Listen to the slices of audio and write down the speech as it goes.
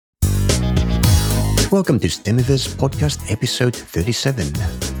Welcome to Stemiverse podcast episode 37.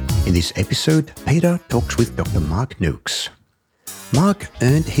 In this episode, Peter talks with Dr. Marc Noakes. Marc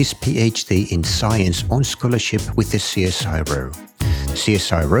earned his PhD in science on scholarship with the CSIRO. The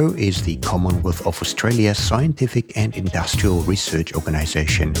CSIRO is the Commonwealth of Australia Scientific and Industrial Research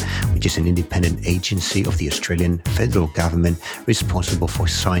Organisation, which is an independent agency of the Australian federal government responsible for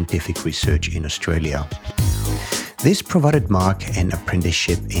scientific research in Australia. This provided Marc an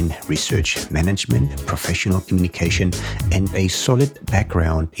apprenticeship in research management, professional communication, and a solid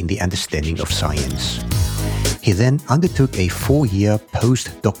background in the understanding of science. He then undertook a 4-year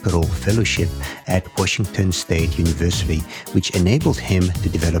postdoctoral fellowship at Washington State University, which enabled him to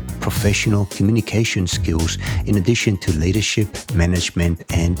develop professional communication skills in addition to leadership, management,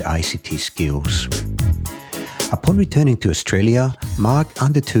 and ICT skills. Upon returning to Australia, Marc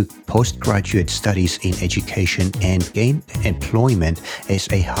undertook postgraduate studies in education and gained employment as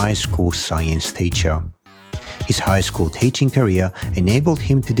a high school science teacher. His high school teaching career enabled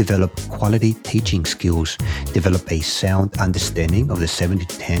him to develop quality teaching skills, develop a sound understanding of the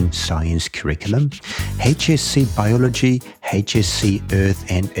 7-10 science curriculum, HSC Biology, HSC Earth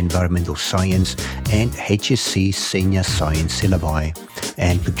and Environmental Science, and HSC Senior Science syllabi,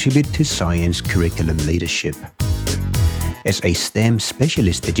 and contribute to science curriculum leadership. As a STEM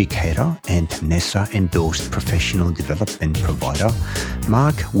specialist educator and NASA-endorsed professional development provider,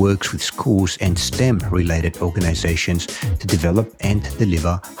 Marc works with schools and STEM-related organizations to develop and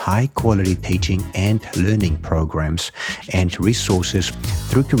deliver high-quality teaching and learning programs and resources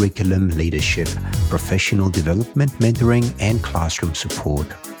through curriculum leadership, professional development mentoring, and classroom support.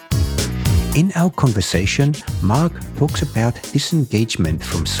 In our conversation, Marc talks about disengagement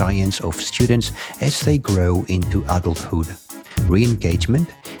from science of students as they grow into adulthood, re-engagement,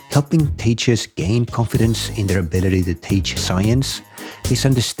 helping teachers gain confidence in their ability to teach science,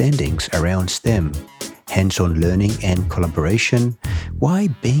 misunderstandings around STEM, hands-on learning and collaboration, why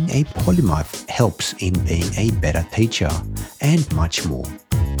being a polymath helps in being a better teacher, and much more.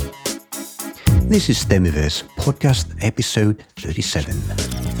 This is Stemiverse podcast episode 37.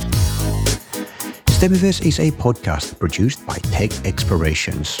 Stemiverse is a podcast produced by Tech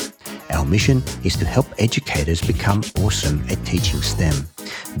Explorations. Our mission is to help educators become awesome at teaching STEM,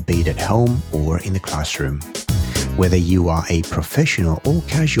 be it at home or in the classroom. Whether you are a professional or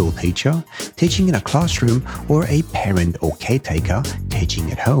casual teacher teaching in a classroom or a parent or caretaker teaching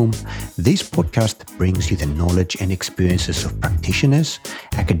at home, this podcast brings you the knowledge and experiences of practitioners,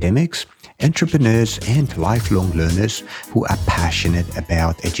 academics, entrepreneurs, and lifelong learners who are passionate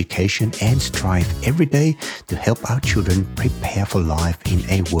about education and strive every day to help our children prepare for life in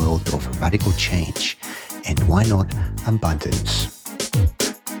a world of radical change. And why not abundance?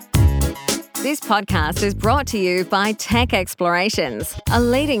 This podcast is brought to you by Tech Explorations, a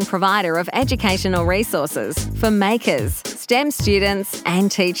leading provider of educational resources for makers, STEM students,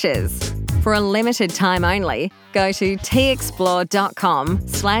 and teachers. For a limited time only, go to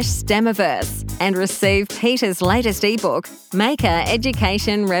texplore.com/Stemiverse and receive Peter's latest ebook, Maker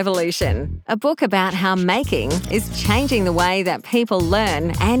Education Revolution, a book about how making is changing the way that people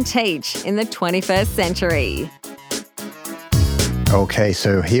learn and teach in the 21st century. Okay,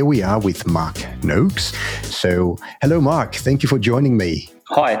 so here we are with Marc Noakes. So, hello Marc, thank you for joining me.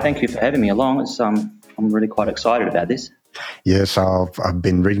 Hi, thank you for having me along. I'm really quite excited about this. Yes, I've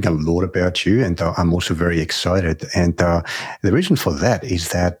been reading a lot about you, and I'm also very excited. And the reason for that is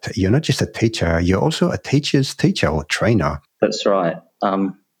that you're not just a teacher, you're also a teacher's teacher or trainer. That's right.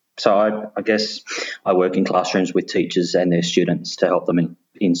 So I guess I work in classrooms with teachers and their students to help them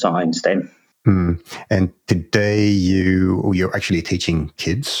in science STEM. And today you're actually teaching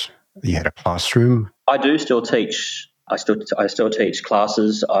kids. You had a classroom. I do still teach. I still teach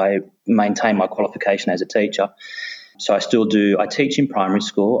classes. I maintain my qualification as a teacher. So I still do. I teach in primary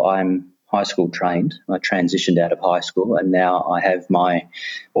school. I'm high school trained. I transitioned out of high school, and now I have my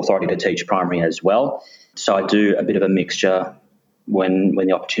authority to teach primary as well. So I do a bit of a mixture when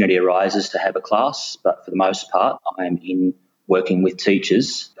the opportunity arises to have a class. But for the most part, I'm in working with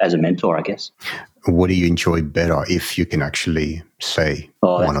teachers as a mentor, I guess. What do you enjoy better, if you can actually say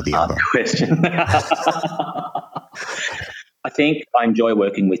one or the other? Question. I think I enjoy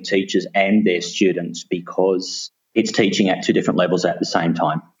working with teachers and their students because it's teaching at two different levels at the same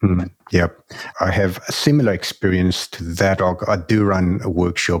time. Yep. I have a similar experience to that. I do run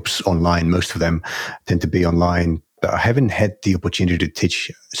workshops online. Most of them tend to be online. I haven't had the opportunity to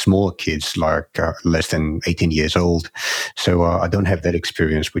teach smaller kids, like less than 18 years old. So I don't have that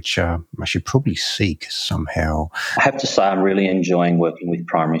experience, which I should probably seek somehow. I have to say I'm really enjoying working with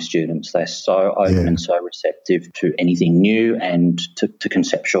primary students. They're so open and so receptive to anything new and to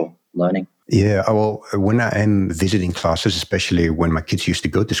conceptual learning. Yeah, well, when I am visiting classes, especially when my kids used to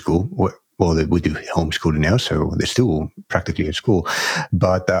go to school, we do homeschooling now, so they're still practically at school.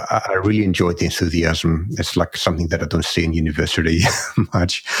 But I really enjoyed the enthusiasm. It's like something that I don't see in university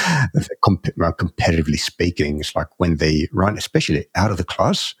much. Competitively speaking, it's like when they run, especially out of the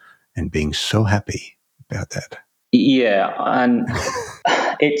class, and being so happy about that. Yeah, and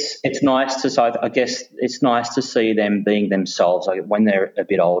it's nice to say. I guess it's nice to see them being themselves. Like when they're a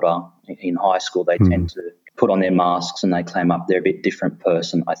bit older in high school, they tend to put on their masks and they claim up they're a bit different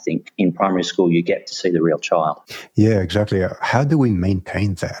person. I think in primary school you get to see the real child. Yeah, exactly. How do we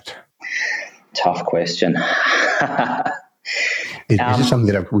maintain that? Tough question. Is it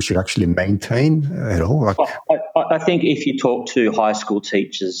something that we should actually maintain at all? I think if you talk to high school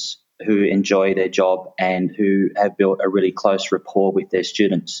teachers who enjoy their job and who have built a really close rapport with their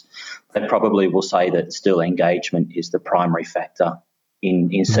students, they probably will say that still engagement is the primary factor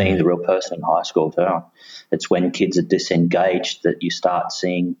in seeing the real person in high school. It's when kids are disengaged that you start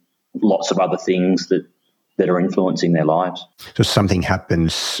seeing lots of other things that are influencing their lives. So something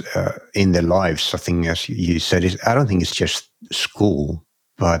happens in their lives. I think, as you said, I don't think it's just school,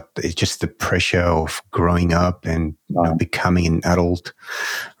 but it's just the pressure of growing up and becoming an adult,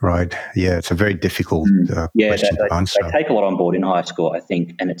 right? Yeah, it's a very difficult question to answer. They take a lot on board in high school, I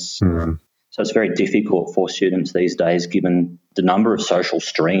think, and so it's very difficult for students these days, given the number of social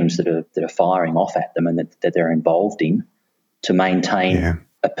streams that are firing off at them and that they're involved in, to maintain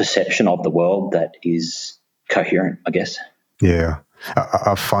a perception of the world that is coherent, I guess. Yeah.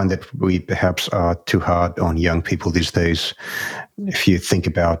 I find that we perhaps are too hard on young people these days. If you think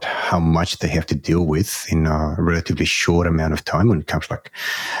about how much they have to deal with in a relatively short amount of time when it comes like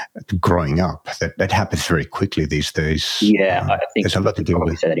to growing up, that happens very quickly these days. Yeah, I think there's a lot to deal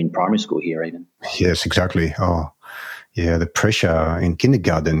with. Say that in primary school here even. Yes, exactly. Oh, yeah, the pressure in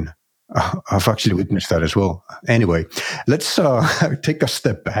kindergarten. I've actually witnessed that as well. Anyway, let's take a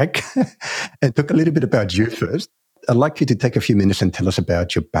step back and talk a little bit about you first. I'd like you to take a few minutes and tell us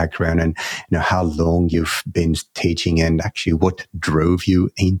about your background and how long you've been teaching and actually what drove you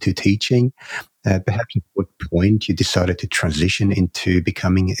into teaching. Perhaps at what point you decided to transition into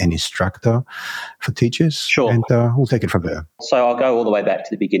becoming an instructor for teachers. Sure. And we'll take it from there. So I'll go all the way back to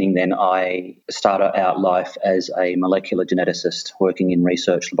the beginning then. I started out life as a molecular geneticist working in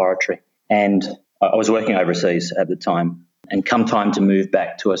research laboratory. And I was working overseas at the time. And come time to move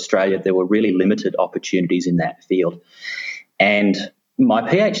back to Australia, there were really limited opportunities in that field. And my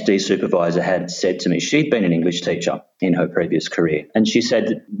PhD supervisor had said to me, she'd been an English teacher in her previous career, and she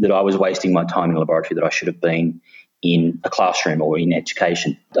said that I was wasting my time in a laboratory, that I should have been in a classroom or in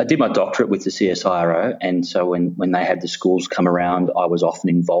education. I did my doctorate with the CSIRO, and so when they had the schools come around, I was often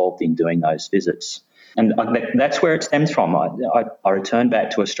involved in doing those visits. And that's where it stems from. I returned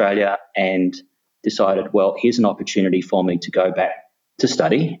back to Australia and decided, well, here's an opportunity for me to go back to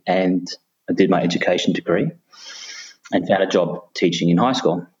study, and I did my education degree and found a job teaching in high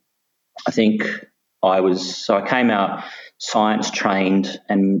school. I think I came out science trained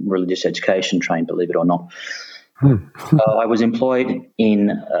and religious education trained, believe it or not. I was employed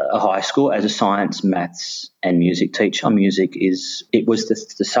in a high school as a science, maths and music teacher. Music was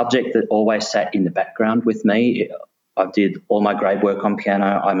the subject that always sat in the background with me. I did all my grade work on piano.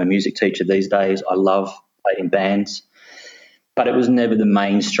 I'm a music teacher these days. I love playing bands. But it was never the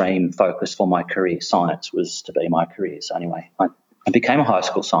mainstream focus for my career. Science was to be my career. So anyway, I became a high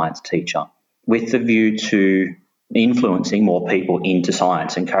school science teacher with the view to influencing more people into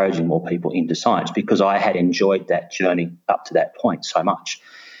science, encouraging more people into science, because I had enjoyed that journey up to that point so much.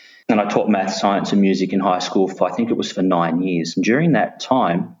 And I taught math, science and music in high school for 9 years. And during that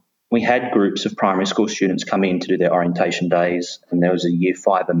time, we had groups of primary school students come in to do their orientation days, and there was a Year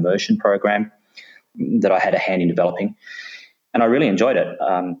 5 immersion program that I had a hand in developing. And I really enjoyed it.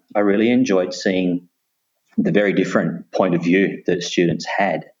 I really enjoyed seeing the very different point of view that students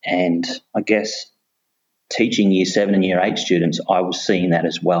had. And I guess teaching Year 7 and Year 8 students, I was seeing that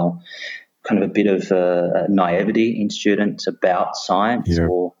as well. Kind of a bit of naivety in students about science,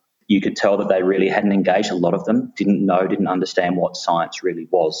 or you could tell that they really hadn't engaged. A lot of them didn't understand what science really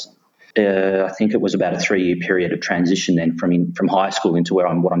was. I think it was about a 3-year period of transition then from high school into what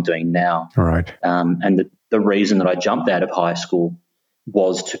I'm doing now. All right. And the reason that I jumped out of high school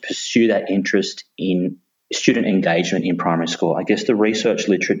was to pursue that interest in student engagement in primary school. I guess the research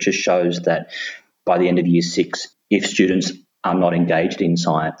literature shows that by the end of Year 6, if students are not engaged in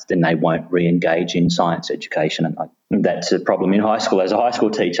science, then they won't re-engage in science education. And that's a problem in high school. As a high school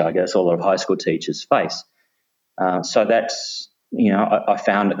teacher, I guess a lot of high school teachers face. So that's I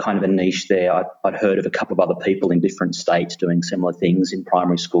found a kind of a niche there. I'd heard of a couple of other people in different states doing similar things in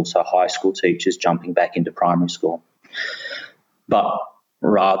primary school, so high school teachers jumping back into primary school. But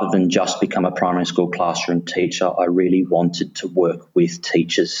rather than just become a primary school classroom teacher, I really wanted to work with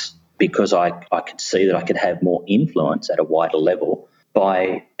teachers because I could see that I could have more influence at a wider level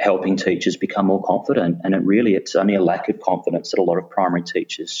by helping teachers become more confident. And it's only a lack of confidence that a lot of primary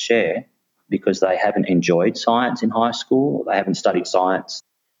teachers share because they haven't enjoyed science in high school, or they haven't studied science.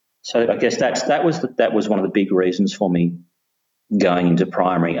 So I guess that was one of the big reasons for me going into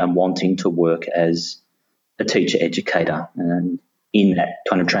primary and wanting to work as a teacher educator. And in that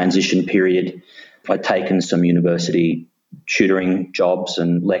kind of transition period, I'd taken some university tutoring jobs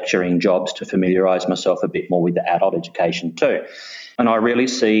and lecturing jobs to familiarise myself a bit more with the adult education too. And I really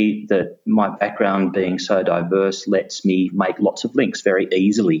see that my background being so diverse lets me make lots of links very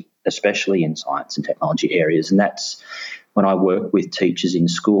easily, especially in science and technology areas. And that's when I work with teachers in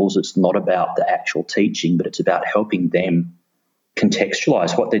schools, it's not about the actual teaching, but it's about helping them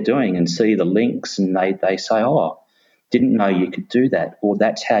contextualise what they're doing and see the links. And they say, oh, didn't know you could do that, or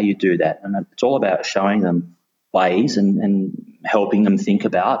that's how you do that. And it's all about showing them ways and helping them think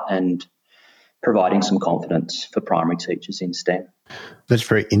about and providing some confidence for primary teachers in STEM. That's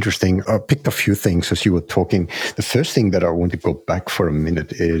very interesting. I picked a few things as you were talking. The first thing that I want to go back for a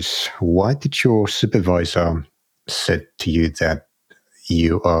minute is, why did your supervisor said to you that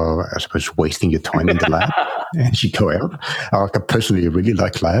you are, I suppose, wasting your time in the lab and you go out? I personally really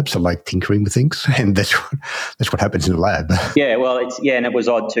like labs. I like tinkering with things, and that's what happens in the lab. Yeah, well, and it was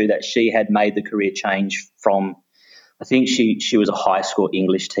odd too that she had made the career change from, I think she was a high school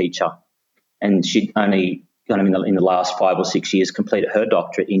English teacher, and she'd only in the last 5 or 6 years completed her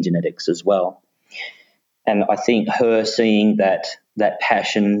doctorate in genetics as well. And I think her seeing that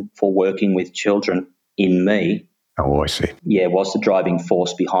passion for working with children in me, oh, I see. Yeah, was the driving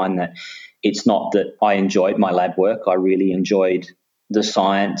force behind that. It's not that I enjoyed my lab work. I really enjoyed the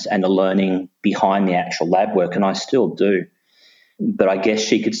science and the learning behind the actual lab work, and I still do. But I guess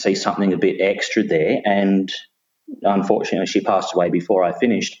she could see something a bit extra there, and unfortunately she passed away before I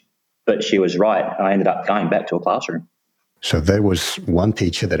finished. But she was right. I ended up going back to a classroom. So there was one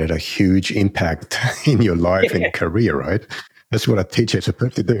teacher that had a huge impact in your life and career, right? That's what a teacher is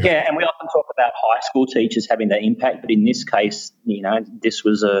supposed to do. Yeah, and we often talk about high school teachers having that impact, but in this case, this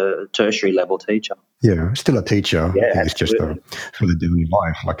was a tertiary level teacher. Yeah, still a teacher. Yeah, I think it's just further doing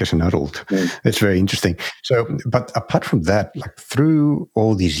life, like as an adult. It's very interesting. So, but apart from that, like through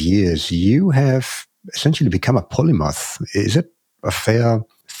all these years, you have essentially become a polymath. Is it a fair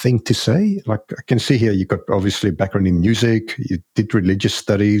thing to say? Like, I can see here you got obviously background in music, you did religious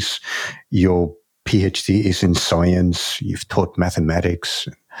studies, your PhD is in science, you've taught mathematics.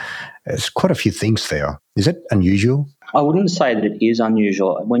 There's quite a few things there. Is that unusual? I wouldn't say that it is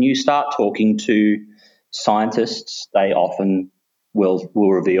unusual. When you start talking to scientists, they often will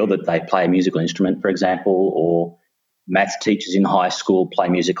reveal that they play a musical instrument, for example, or maths teachers in high school play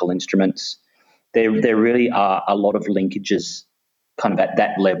musical instruments. There really are a lot of linkages kind of at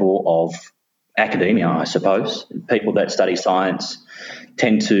that level of academia, I suppose. People that study science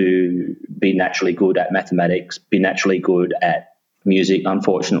tend to be naturally good at mathematics, be naturally good at music.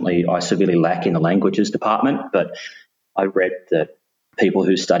 Unfortunately, I severely lack in the languages department, but I read that people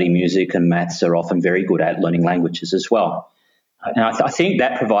who study music and maths are often very good at learning languages as well. And I think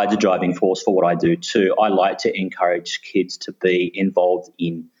that provides a driving force for what I do too. I like to encourage kids to be involved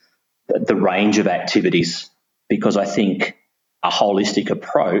in the range of activities because I think a holistic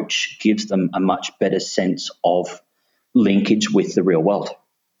approach gives them a much better sense of linkage with the real world.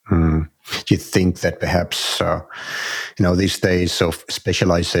 Do you think that perhaps, these days of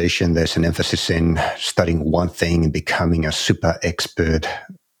specialization, there's an emphasis in studying one thing and becoming a super expert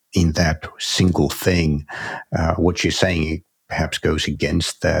in that single thing? What you're saying perhaps goes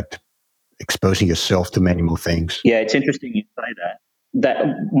against that, exposing yourself to many more things. Yeah, it's interesting you say that. That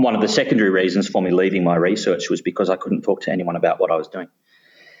one of the secondary reasons for me leaving my research was because I couldn't talk to anyone about what I was doing.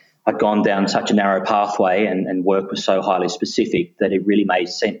 I'd gone down such a narrow pathway and work was so highly specific that it really made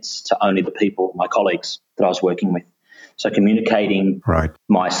sense to only the people, my colleagues, that I was working with. So communicating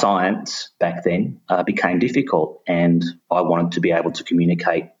my science back then became difficult, and I wanted to be able to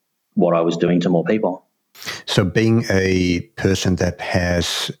communicate what I was doing to more people. So being a person that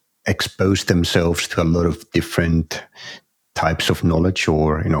has exposed themselves to a lot of different types of knowledge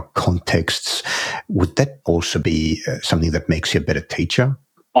or contexts, would that also be something that makes you a better teacher?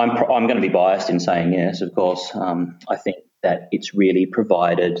 I'm going to be biased in saying yes, of course. I think that it's really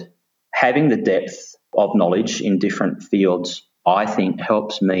provided having the depth of knowledge in different fields, I think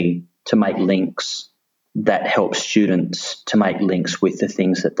helps me to make links that helps students to make links with the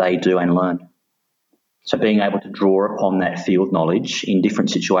things that they do and learn. So being able to draw upon that field knowledge in different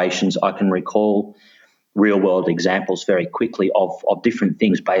situations, I can recall real-world examples very quickly of different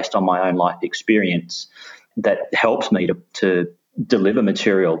things based on my own life experience that helps me to deliver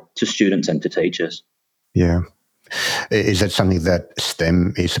material to students and to teachers. Yeah. Is that something that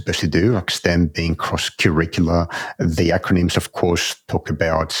STEM is supposed to do, like STEM being cross-curricular? The acronyms, of course, talk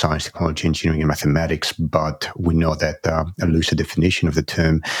about science, technology, engineering, and mathematics, but we know that a looser definition of the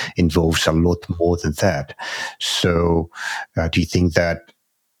term involves a lot more than that. So do you think that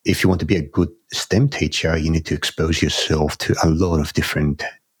if you want to be a good STEM teacher, you need to expose yourself to a lot of different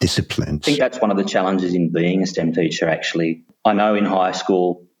disciplines? I think that's one of the challenges in being a STEM teacher, actually. I know in high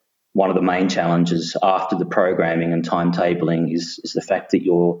school, one of the main challenges after the programming and timetabling is the fact that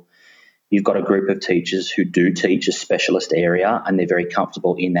you've got a group of teachers who do teach a specialist area and they're very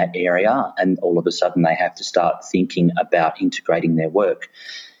comfortable in that area, and all of a sudden they have to start thinking about integrating their work.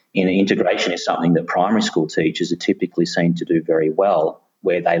 And integration is something that primary school teachers are typically seen to do very well,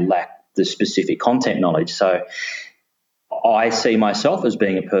 where they lack the specific content knowledge. So I see myself as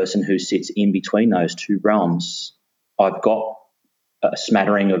being a person who sits in between those two realms. I've got a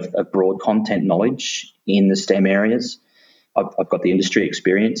smattering of broad content knowledge in the STEM areas. I've got the industry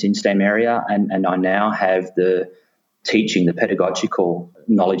experience in STEM area, and I now have the teaching, the pedagogical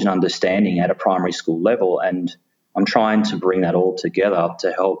knowledge and understanding at a primary school level, and I'm trying to bring that all together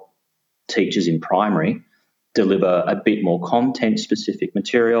to help teachers in primary deliver a bit more content-specific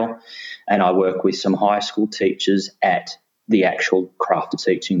material, and I work with some high school teachers at the actual craft of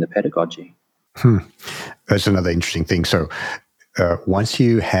teaching, the pedagogy. That's another interesting thing. So once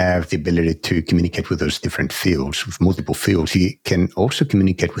you have the ability to communicate with those different fields, with multiple fields, you can also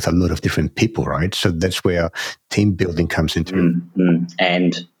communicate with a lot of different people, right? So that's where team building comes into it.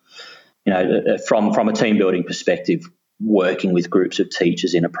 And, from a team building perspective, working with groups of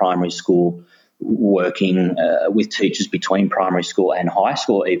teachers in a primary school, working with teachers between primary school and high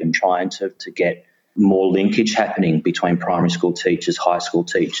school, even trying to get more linkage happening between primary school teachers, high school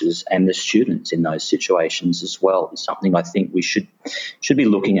teachers, and the students in those situations as well is something I think we should be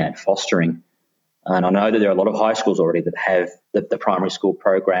looking at fostering. And I know that there are a lot of high schools already that have the primary school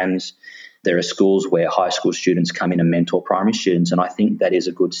programs. There are schools where high school students come in and mentor primary students, and I think that is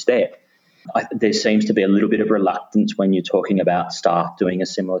a good step. There seems to be a little bit of reluctance when you're talking about staff doing a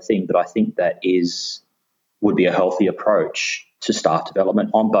similar thing, but I think that would be a healthy approach to staff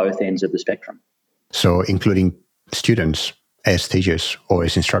development on both ends of the spectrum. So including students as teachers or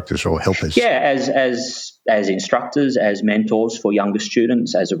as instructors or helpers? Yeah, as instructors, as mentors for younger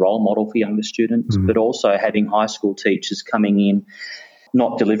students, as a role model for younger students, but also having high school teachers coming in,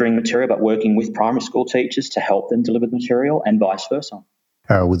 not delivering material, but working with primary school teachers to help them deliver the material and vice versa.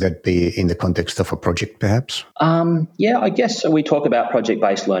 Would that be in the context of a project, perhaps? Yeah, I guess we talk about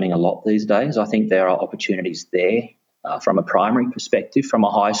project-based learning a lot these days. I think there are opportunities there. From a primary perspective, from a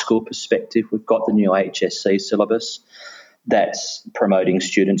high school perspective, we've got the new HSC syllabus that's promoting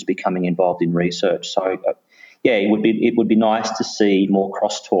students becoming involved in research. So, it would be nice to see more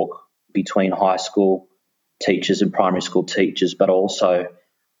crosstalk between high school teachers and primary school teachers, but also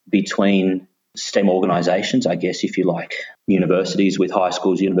between STEM organisations, I guess, if you like, universities with high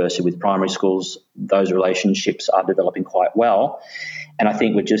schools, university with primary schools. Those relationships are developing quite well. And I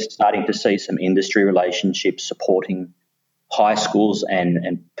think we're just starting to see some industry relationships supporting high schools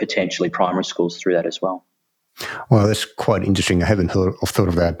and potentially primary schools through that as well. Well, that's quite interesting. I haven't thought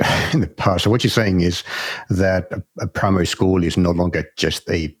of that in the past. So what you're saying is that a primary school is no longer just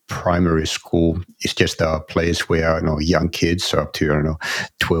a primary school. It's just a place where young kids up to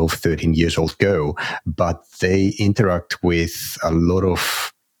 12, 13 years old go, but they interact with a lot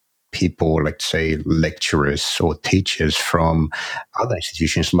of people, let's say lecturers or teachers from other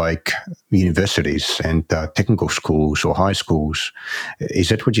institutions like universities and technical schools or high schools. Is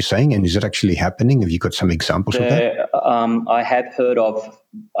that what you're saying? And is that actually happening? Have you got some examples of that? I have heard of,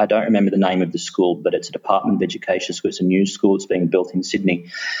 I don't remember the name of the school, but it's a Department of Education school. It's a new school. It's being built in Sydney.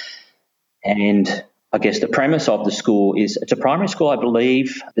 And I guess the premise of the school is it's a primary school, I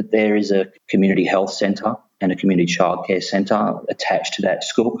believe, that there is a community health centre and a community childcare centre attached to that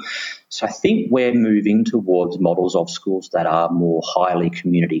school. So I think we're moving towards models of schools that are more highly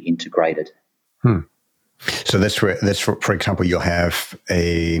community integrated. So for example, you'll have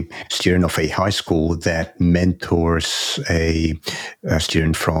a student of a high school that mentors a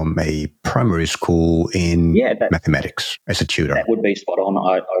student from a primary school in mathematics as a tutor. That would be spot on.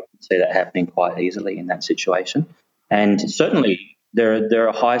 I could see that happening quite easily in that situation. And certainly there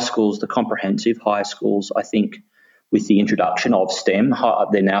are high schools, the comprehensive high schools, I think with the introduction of STEM,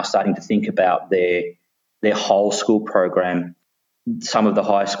 they're now starting to think about their their whole school program. Some of the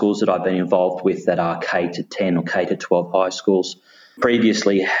high schools that I've been involved with that are K to 10 or K to 12 high schools,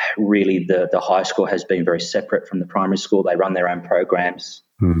 previously, really the high school has been very separate from the primary school. They run their own programs.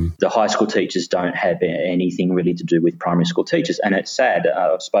 The high school teachers don't have anything really to do with primary school teachers. And it's sad.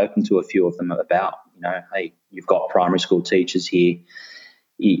 I've spoken to a few of them about, hey, you've got primary school teachers here.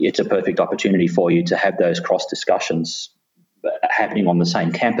 It's a perfect opportunity for you to have those cross discussions happening on the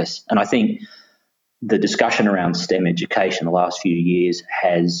same campus. And I think the discussion around STEM education the last few years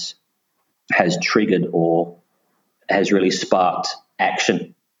has triggered or has really sparked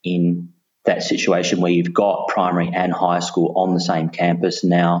action in that situation where you've got primary and high school on the same campus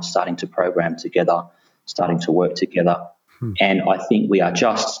now starting to program together, starting to work together. And I think we are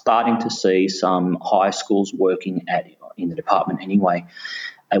just starting to see some high schools working in the department anyway.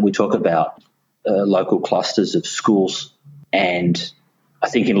 And we talk about local clusters of schools, and I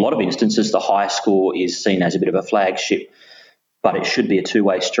think in a lot of instances the high school is seen as a bit of a flagship, but it should be a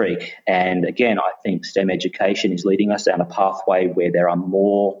two-way streak. And again, I think STEM education is leading us down a pathway where there are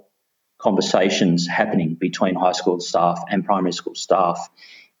more conversations happening between high school staff and primary school staff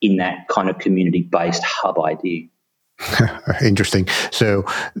in that kind of community-based hub idea. Interesting. So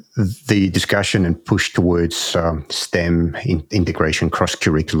the discussion and push towards STEM integration,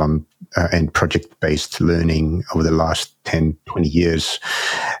 cross-curriculum and project-based learning over the last 10, 20 years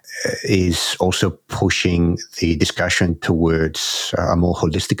is also pushing the discussion towards a more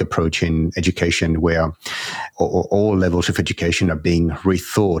holistic approach in education where all levels of education are being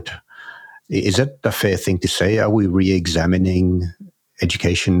rethought. Is that a fair thing to say? Are we re-examining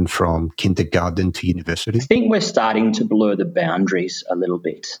education from kindergarten to university? I think we're starting to blur the boundaries a little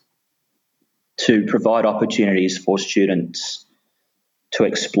bit to provide opportunities for students to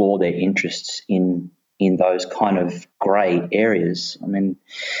explore their interests in those kind of grey areas. I mean,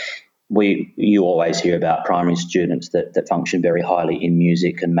 you always hear about primary students that function very highly in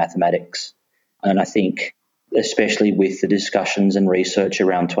music and mathematics. And I think especially with the discussions and research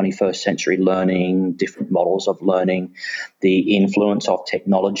around 21st century learning, different models of learning, the influence of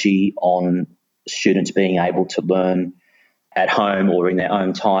technology on students being able to learn at home or in their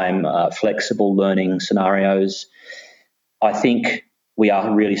own time, flexible learning scenarios. I think we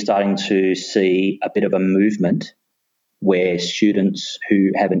are really starting to see a bit of a movement where students who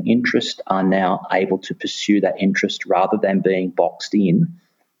have an interest are now able to pursue that interest rather than being boxed in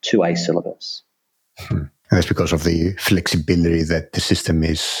to a syllabus. And that's because of the flexibility that the system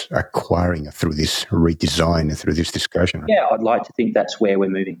is acquiring through this redesign and through this discussion. Yeah, I'd like to think that's where we're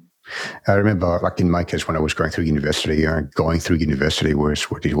moving. I remember, like in my case, when I was going through university was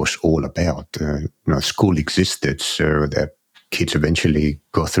what it was all about. School existed so that kids eventually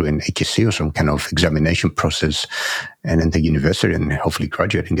go through an HSC or some kind of examination process and enter university and hopefully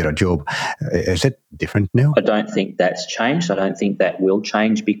graduate and get a job. Is that different now? I don't think that's changed. I don't think that will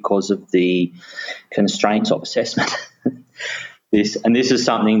change because of the constraints of assessment. This is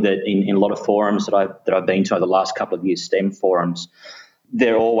something that in a lot of forums that I've been to over the last couple of years, STEM forums,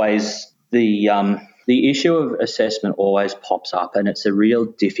 they're always the issue of assessment always pops up, and it's a real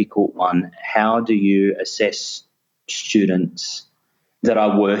difficult one. How do you assess students that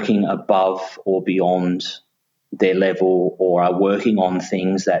are working above or beyond their level or are working on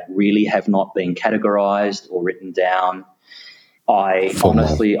things that really have not been categorized or written down? For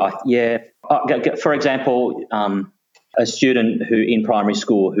example, a student who in primary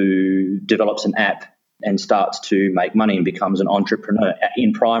school who develops an app and starts to make money and becomes an entrepreneur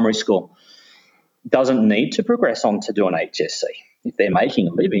in primary school doesn't need to progress on to do an HSC. If they're making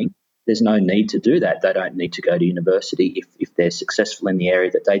a living, there's no need to do that. They don't need to go to university if they're successful in the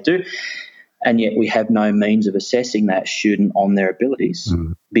area that they do. And yet we have no means of assessing that student on their abilities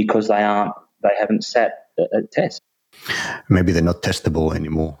because they haven't sat a test. Maybe they're not testable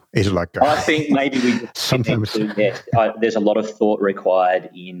anymore. It's like I think maybe we just sometimes there's a lot of thought required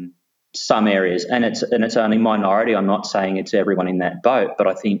in some areas, and it's only minority. I'm not saying it's everyone in that boat, but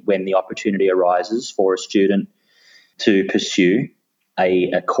I think when the opportunity arises for a student to pursue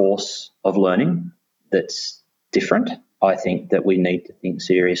a course of learning that's different, I think that we need to think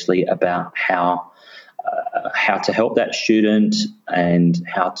seriously about how to help that student and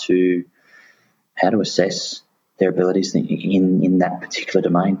how to assess their abilities in that particular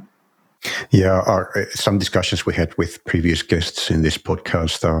domain. Yeah, some discussions we had with previous guests in this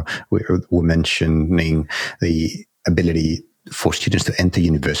podcast were mentioning the ability for students to enter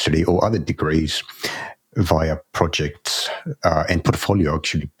university or other degrees via projects and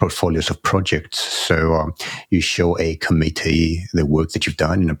portfolios of projects. So you show a committee the work that you've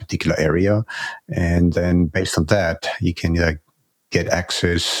done in a particular area, and then based on that, you can get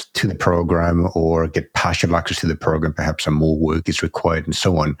access to the program or get partial access to the program. Perhaps some more work is required and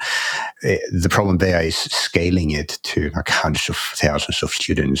so on. The problem there is scaling it to like hundreds of thousands of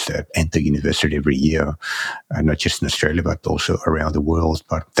students that enter university every year, not just in Australia, but also around the world.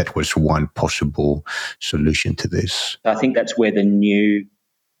 But that was one possible solution to this. I think that's where the new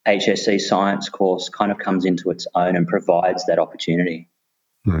HSC science course kind of comes into its own and provides that opportunity.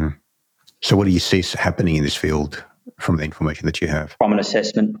 So what do you see happening in this field from the information that you have? From an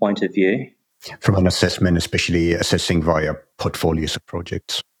assessment point of view? From an assessment, especially assessing via portfolios of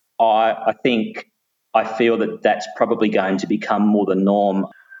projects. I feel that that's probably going to become more the norm.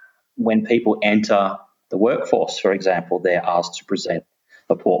 When people enter the workforce, for example, they're asked to present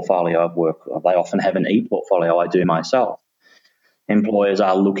a portfolio of work. They often have an e-portfolio. I do myself. Employers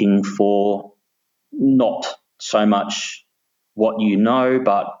are looking for not so much what you know,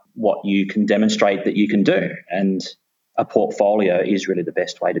 but what you can demonstrate that you can do. And a portfolio is really the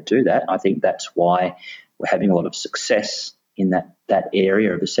best way to do that. I think that's why we're having a lot of success in that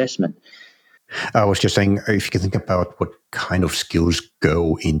area of assessment. I was just saying, if you can think about what kind of skills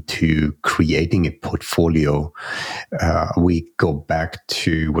go into creating a portfolio, we go back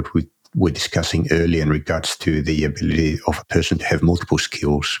to what we were discussing earlier in regards to the ability of a person to have multiple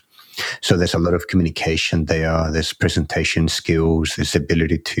skills. So there's a lot of communication there. There's presentation skills. There's the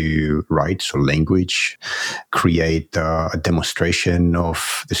ability to write, so language, create a demonstration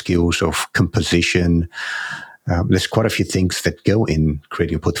of the skills of composition. There's quite a few things that go in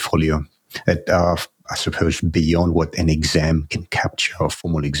creating a portfolio that are, I suppose, beyond what an exam can capture, a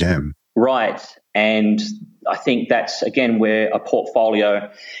formal exam. Right. And I think that's, again, where a portfolio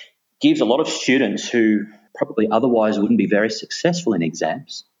gives a lot of students who probably otherwise wouldn't be very successful in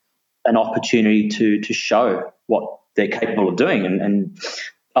exams an opportunity to show what they're capable of doing. And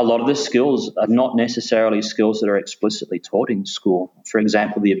a lot of the skills are not necessarily skills that are explicitly taught in school. For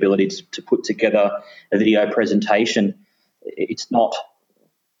example, the ability to put together a video presentation, it's not...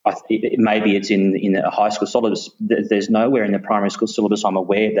 maybe it's in a high school syllabus. There's nowhere in the primary school syllabus I'm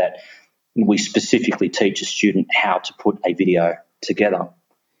aware that we specifically teach a student how to put a video together.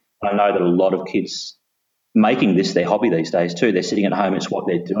 I know that a lot of kids making this their hobby these days too. They're sitting at home, it's what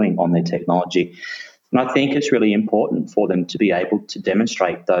they're doing on their technology. And I think it's really important for them to be able to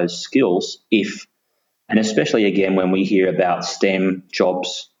demonstrate those skills and especially again when we hear about STEM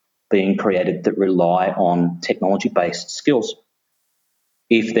jobs being created that rely on technology-based skills.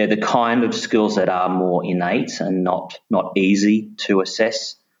 If they're the kind of skills that are more innate and not easy to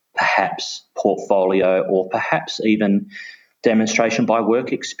assess, perhaps portfolio or perhaps even demonstration by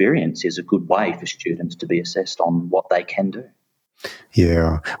work experience is a good way for students to be assessed on what they can do.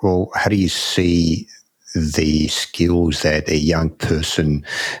 Yeah. Well, how do you see the skills that a young person,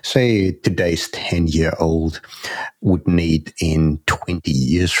 say today's 10-year-old, would need in 20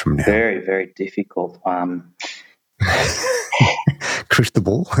 years from now? Very, very difficult. Crystal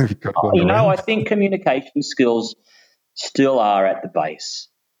ball? I think communication skills still are at the base.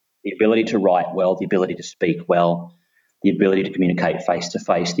 The ability to write well, the ability to speak well, the ability to communicate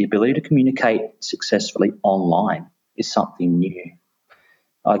face-to-face, the ability to communicate successfully online is something new.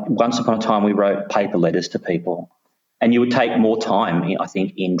 Once upon a time, we wrote paper letters to people, and you would take more time, I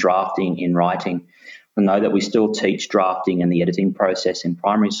think, in drafting, in writing. I know that we still teach drafting and the editing process in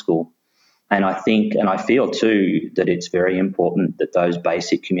primary school. And I think, and I feel too, that it's very important that those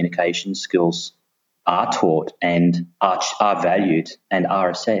basic communication skills are taught and are valued and are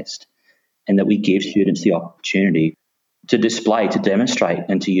assessed, and that we give students the opportunity to display, to demonstrate,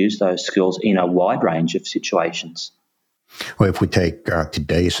 and to use those skills in a wide range of situations. Well, if we take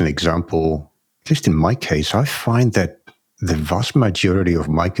today as an example, at least in my case, I find that the vast majority of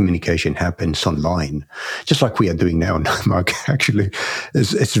my communication happens online, just like we are doing now, Marc, actually.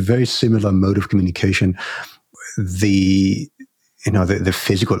 It's a very similar mode of communication. The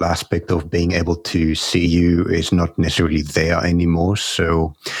physical aspect of being able to see you is not necessarily there anymore.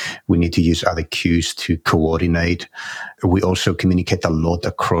 So we need to use other cues to coordinate. We also communicate a lot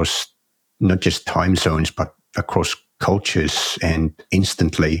across not just time zones, but across cultures and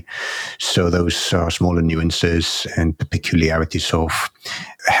instantly. So those smaller nuances and the peculiarities of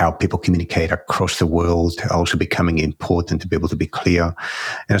how people communicate across the world are also becoming important to be able to be clear.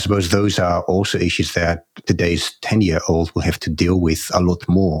 And I suppose those are also issues that today's 10-year-old will have to deal with a lot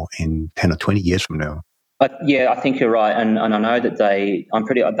more in 10 or 20 years from now. Yeah, I think you're right. And I know that they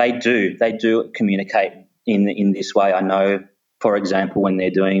do communicate in this way. I know, for example, when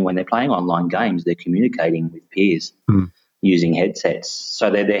they're playing online games, they're communicating with peers using headsets.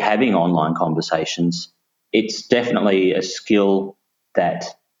 So they're having online conversations. It's definitely a skill that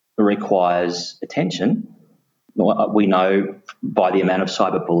requires attention, We know by the amount of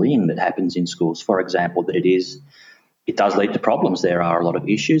cyberbullying that happens in schools, for example, that it does lead to problems. There are a lot of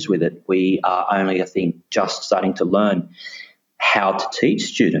issues with it. We are only, I think, just starting to learn how to teach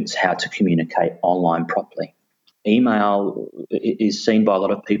students how to communicate online properly. Email is seen by a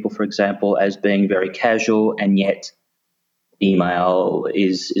lot of people, for example, as being very casual, and yet email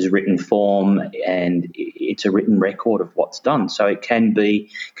is written form and it's a written record of what's done. So it can be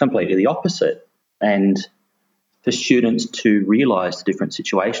completely the opposite. And for students to realise the different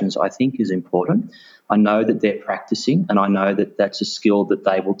situations, I think is important. I know that they're practicing, and I know that that's a skill that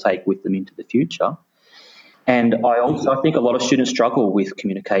they will take with them into the future. And I think a lot of students struggle with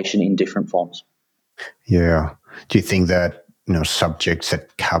communication in different forms. Yeah. Do you think that, subjects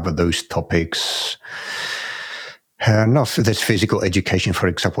that cover those topics, there's physical education, for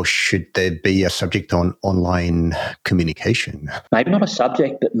example, should there be a subject on online communication? Maybe not a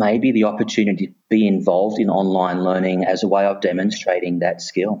subject, but maybe the opportunity to be involved in online learning as a way of demonstrating that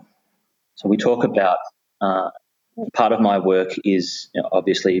skill. So we talk about, part of my work is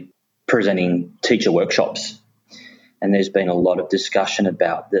obviously presenting teacher workshops. And there's been a lot of discussion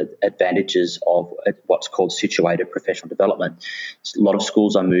about the advantages of what's called situated professional development. A lot of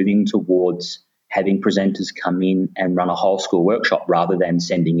schools are moving towards having presenters come in and run a whole school workshop rather than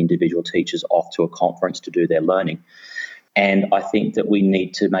sending individual teachers off to a conference to do their learning. And I think that we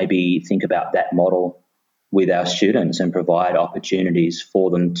need to maybe think about that model with our students and provide opportunities for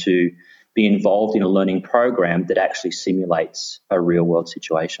them to be involved in a learning program that actually simulates a real-world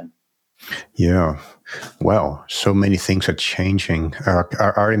situation. Yeah. Well, so many things are changing.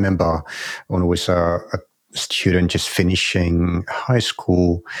 I remember when I was a student just finishing high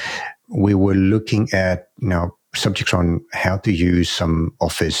school, we were looking at, subjects on how to use some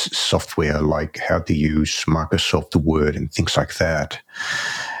office software, like how to use Microsoft Word and things like that.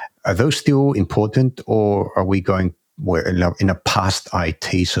 Are those still important, or are we going in a past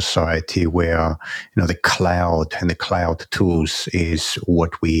IT society where the cloud and the cloud tools is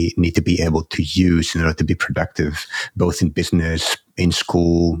what we need to be able to use in order to be productive, both in business, in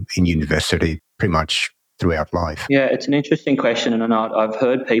school, in university, pretty much throughout life? Yeah, it's an interesting question, and I've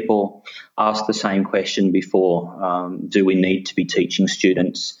heard people ask the same question before. Do we need to be teaching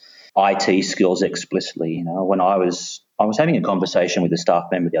students IT skills explicitly? When I was having a conversation with a staff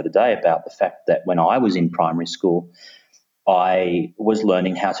member the other day about the fact that when I was in primary school, I was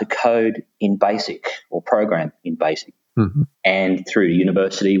learning how to code in BASIC or program in BASIC. Mm-hmm. And through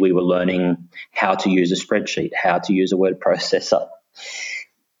university, we were learning how to use a spreadsheet, how to use a word processor.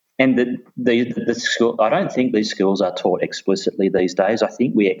 And the skill, I don't think these skills are taught explicitly these days. I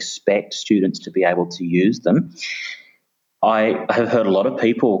think we expect students to be able to use them. I have heard a lot of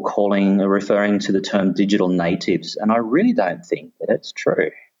people referring to the term digital natives, and I really don't think that it's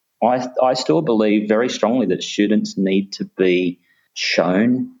true. I still believe very strongly that students need to be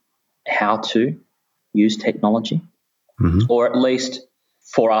shown how to use technology, Mm-hmm. or at least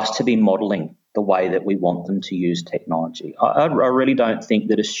for us to be modelling the way that we want them to use technology. I really don't think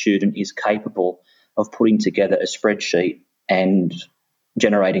that a student is capable of putting together a spreadsheet and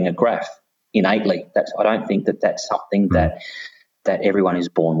generating a graph innately. I don't think that that's something that everyone is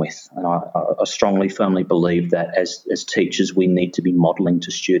born with. And I strongly, firmly believe that as teachers, we need to be modelling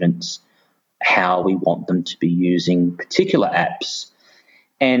to students how we want them to be using particular apps,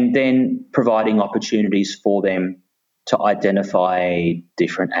 and then providing opportunities for them to identify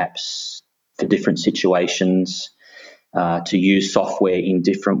different apps for different situations, to use software in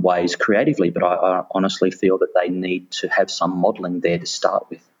different ways creatively. But I honestly feel that they need to have some modelling there to start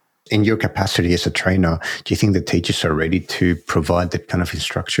with. In your capacity as a trainer, do you think the teachers are ready to provide that kind of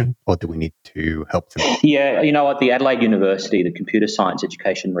instruction, or do we need to help them? Yeah, at the Adelaide University, the Computer Science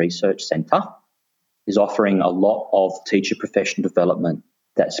Education Research Centre is offering a lot of teacher professional development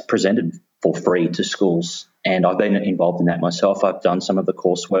that's presented for free to schools. And I've been involved in that myself. I've done some of the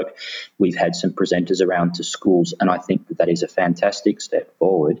coursework. We've had some presenters around to schools, and I think that is a fantastic step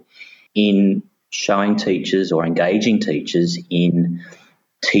forward in showing teachers or engaging teachers in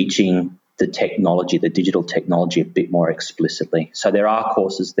teaching the technology, the digital technology, a bit more explicitly. So there are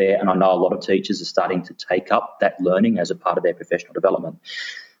courses there, and I know a lot of teachers are starting to take up that learning as a part of their professional development.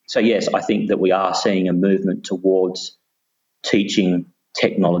 So yes, I think that we are seeing a movement towards teaching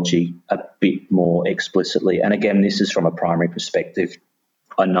technology a bit more explicitly. And again, this is from a primary perspective.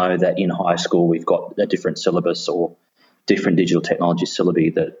 I know that in high school we've got a different syllabus or different digital technology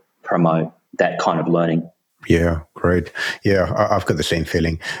syllabi that promote that kind of learning. Yeah, great. Yeah, I've got the same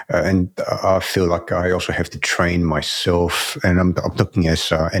feeling. And I feel like I also have to train myself. And I'm talking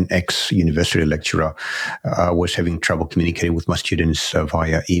as an ex-university lecturer. I was having trouble communicating with my students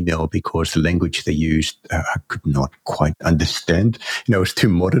via email because the language they used, I could not quite understand. It was too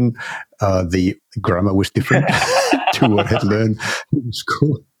modern. The grammar was different to what I had learned in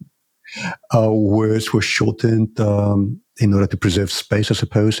school. Words were shortened in order to preserve space, I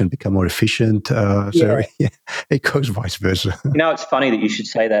suppose, and become more efficient. So yeah, it goes vice versa. It's funny that you should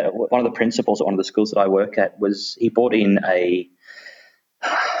say that. One of the principals at one of the schools that I work at was he brought in I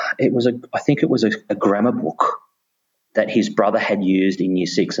think it was a grammar book that his brother had used in year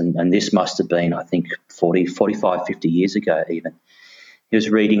six, and this must have been, I think, 40, 45, 50 years ago even. He was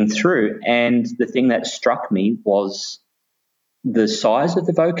reading through, and the thing that struck me was the size of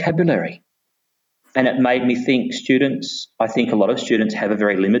the vocabulary. And it made me think I think a lot of students have a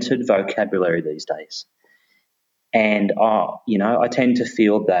very limited vocabulary these days. And, I tend to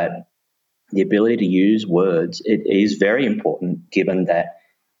feel that the ability to use words, it is very important given that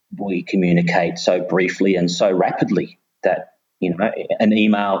we communicate so briefly and so rapidly that, an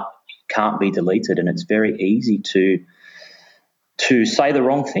email can't be deleted, and it's very easy to say the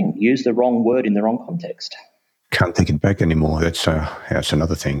wrong thing, use the wrong word in the wrong context. Can't take it back anymore. That's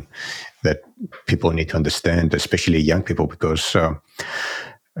another thing that people need to understand, especially young people, because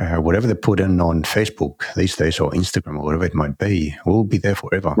whatever they put in on Facebook these days or Instagram or whatever it might be will be there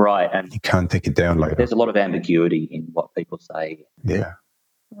forever. Right. And you can't take it down later. There's a lot of ambiguity in what people say. Yeah.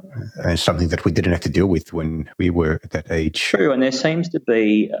 And something that we didn't have to deal with when we were at that age. True, and there seems to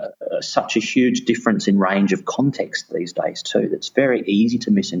be such a huge difference in range of context these days too. That's very easy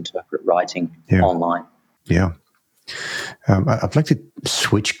to misinterpret writing online. Yeah. I'd like to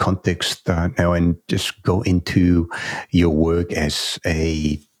switch context now and just go into your work as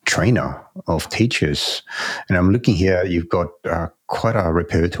a trainer of teachers. And I'm looking here, you've got quite a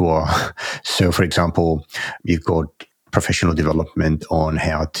repertoire. So, for example, you've got professional development on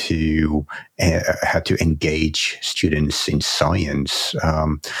how to engage students in science,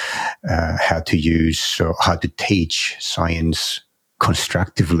 how to teach science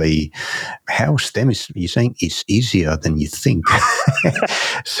constructively. How STEM you're saying, is easier than you think.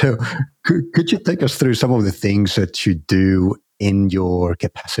 So could you take us through some of the things that you do in your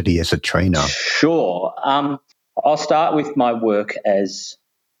capacity as a trainer? Sure. I'll start with my work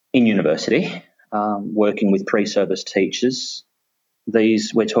in university, working with pre-service teachers.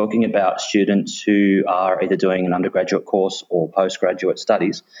 We're talking about students who are either doing an undergraduate course or postgraduate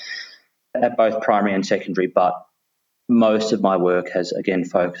studies at both primary and secondary, but most of my work has, again,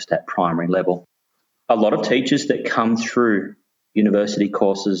 focused at primary level. A lot of teachers that come through university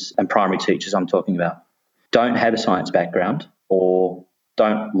courses, and primary teachers I'm talking about, don't have a science background or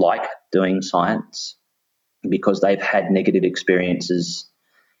don't like doing science because they've had negative experiences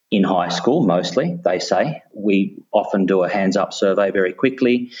in high school, mostly, they say. We often do a hands-up survey very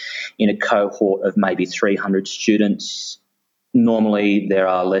quickly in a cohort of maybe 300 students. Normally, there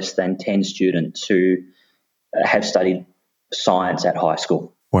are less than 10 students who have studied science at high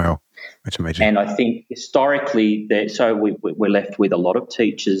school. Wow, that's amazing. And I think historically, we're left with a lot of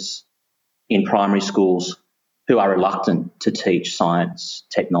teachers in primary schools who are reluctant to teach science,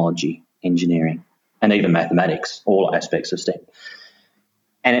 technology, engineering, and even mathematics, all aspects of STEM.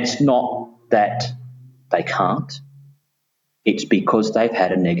 And it's not that they can't. It's because they've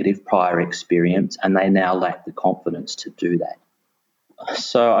had a negative prior experience and they now lack the confidence to do that.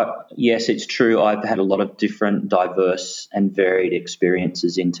 So, yes, it's true. I've had a lot of different, diverse and varied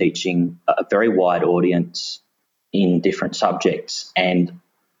experiences in teaching a very wide audience in different subjects. And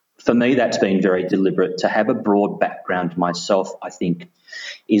for me, that's been very deliberate. To have a broad background myself, I think,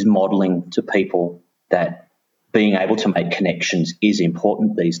 is modelling to people that being able to make connections is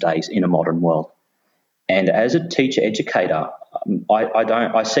important these days in a modern world. And as a teacher educator,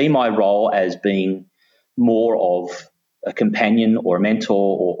 I see my role as being more of a companion or a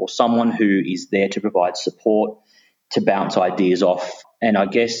mentor or someone who is there to provide support, to bounce ideas off. And I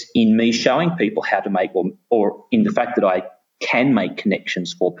guess in me showing people how to make, or in the fact that I can make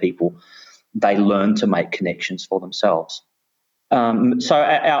connections for people, they learn to make connections for themselves. So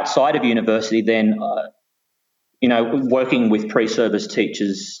outside of university then, working with pre-service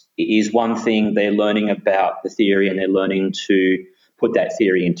teachers is one thing. They're learning about the theory and they're learning to put that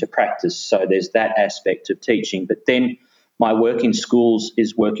theory into practice. So there's that aspect of teaching. But then my work in schools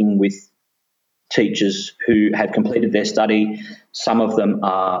is working with teachers who have completed their study. Some of them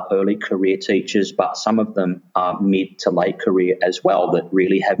are early career teachers, but some of them are mid to late career as well that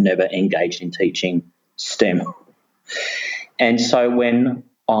really have never engaged in teaching STEM. And so when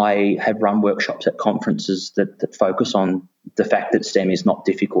I have run workshops at conferences that focus on the fact that STEM is not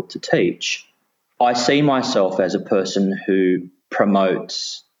difficult to teach. I see myself as a person who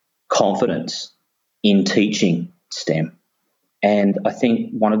promotes confidence in teaching STEM. And I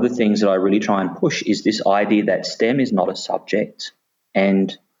think one of the things that I really try and push is this idea that STEM is not a subject.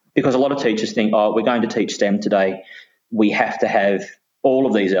 And because a lot of teachers think, oh, we're going to teach STEM today, we have to have all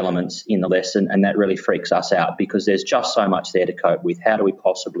of these elements in the lesson, and that really freaks us out because there's just so much there to cope with. How do we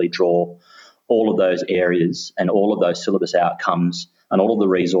possibly draw all of those areas and all of those syllabus outcomes and all of the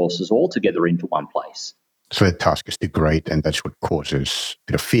resources all together into one place? So the task is too great, and that's what causes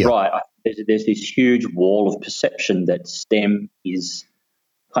a bit of fear. Right. There's this huge wall of perception that STEM is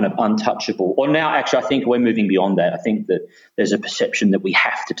kind of untouchable. Or now, actually, I think we're moving beyond that. I think that there's a perception that we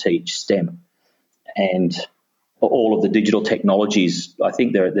have to teach STEM. And all of the digital technologies, I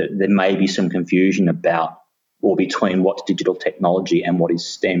think there may be some confusion about or between what's digital technology and what is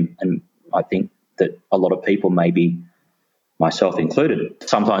STEM. And I think that a lot of people, maybe myself included,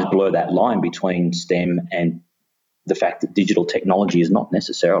 sometimes blur that line between STEM and the fact that digital technology is not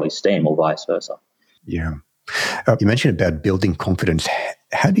necessarily STEM or vice versa. Yeah. You mentioned about building confidence.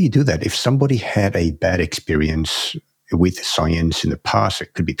 How do you do that? If somebody had a bad experience with science in the past,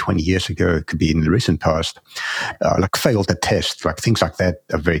 it could be 20 years ago, it could be in the recent past, like failed a test, like things like that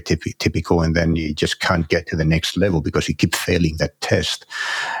are very typical, and then you just can't get to the next level because you keep failing that test.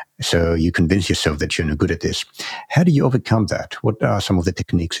 So you convince yourself that you're not good at this. How do you overcome that? What are some of the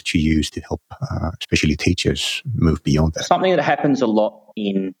techniques that you use to help, especially teachers, move beyond that? Something that happens a lot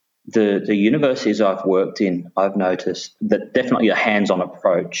in the universities I've worked in, I've noticed that definitely a hands-on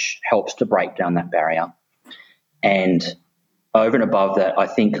approach helps to break down that barrier. And over and above that, I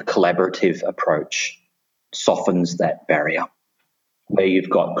think a collaborative approach softens that barrier, where you've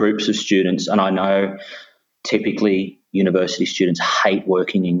got groups of students, and I know typically university students hate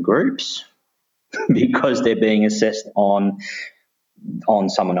working in groups because they're being assessed on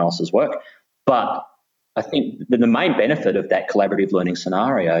someone else's work. But I think the main benefit of that collaborative learning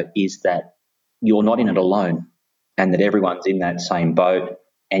scenario is that you're not in it alone and that everyone's in that same boat.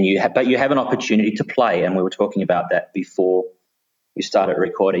 And you have an opportunity to play, and we were talking about that before we started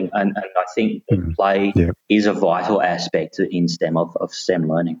recording. And I think that play is a vital aspect in STEM of STEM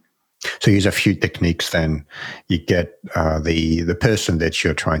learning. So use a few techniques. Then you get the person that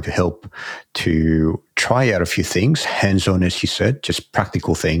you're trying to help to try out a few things, hands-on, as you said, just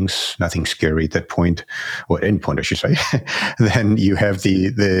practical things, nothing scary at that point, or at any point, I should say. Then you have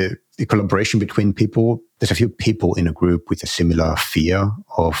the collaboration between people. There's a few people in a group with a similar fear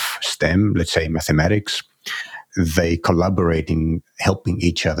of STEM, let's say mathematics. They collaborate in helping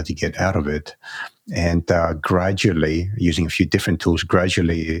each other to get out of it. And gradually, using a few different tools,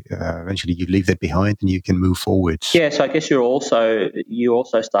 eventually you leave that behind and you can move forwards. Yeah, so I guess you're also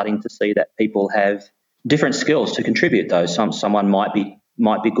starting to see that people have different skills to contribute those. Someone might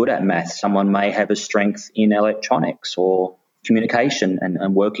be good at math. Someone may have a strength in electronics or communication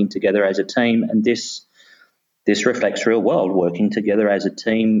and working together as a team. And this reflects real world, working together as a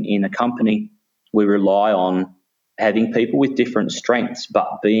team in a company. We rely on having people with different strengths,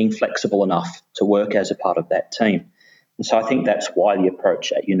 but being flexible enough to work as a part of that team. And so I think that's why the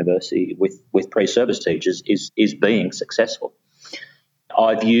approach at university with pre-service teachers is being successful.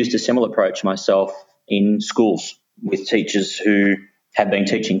 I've used a similar approach myself in schools with teachers who have been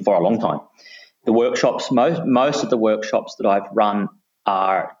teaching for a long time. The workshops, most of the workshops that I've run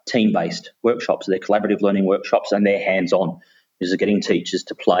are team-based workshops. They're collaborative learning workshops and they're hands-on. Is getting teachers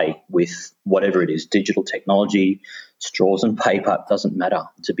to play with whatever it is, digital technology, straws and paper, it doesn't matter,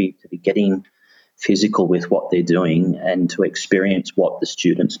 to be getting physical with what they're doing and to experience what the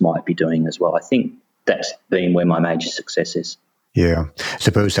students might be doing as well. I think that's been where my major success is. Yeah.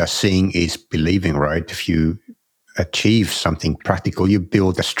 Suppose our seeing is believing, right? If you achieve something practical, you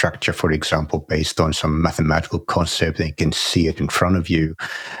build a structure, for example, based on some mathematical concept and you can see it in front of you.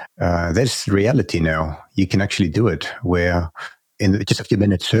 That's reality now. You can actually do it where in just a few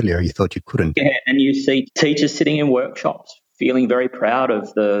minutes earlier you thought you couldn't. Yeah, and you see teachers sitting in workshops feeling very proud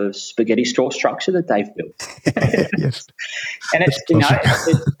of the spaghetti straw structure that they've built. Yes. And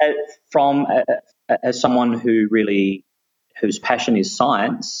it's from as someone whose passion is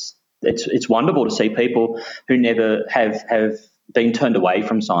science, it's wonderful to see people who never have been turned away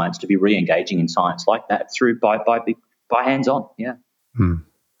from science to be re-engaging in science like that through by hands-on. Yeah.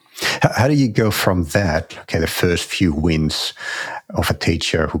 How do you go from that, the first few wins of a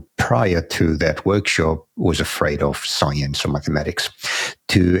teacher who prior to that workshop was afraid of science or mathematics,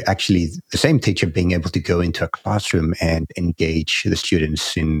 to actually the same teacher being able to go into a classroom and engage the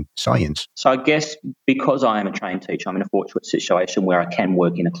students in science? So I guess because I am a trained teacher, I'm in a fortunate situation where I can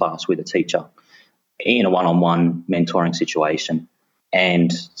work in a class with a teacher in a one-on-one mentoring situation.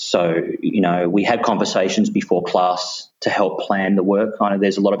 And so, we have conversations before class to help plan the work.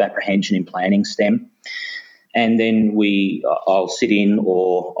 There's a lot of apprehension in planning STEM. And then I'll sit in,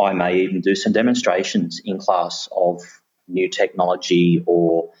 or I may even do some demonstrations in class of new technology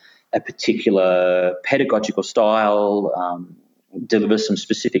or a particular pedagogical style, deliver some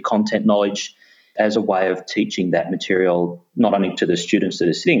specific content knowledge as a way of teaching that material, not only to the students that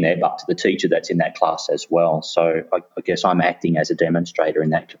are sitting there, but to the teacher that's in that class as well. So I guess I'm acting as a demonstrator in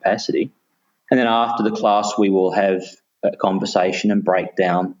that capacity. And then after the class, we will have a conversation and break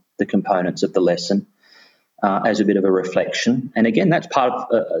down the components of the lesson as a bit of a reflection. And again, that's part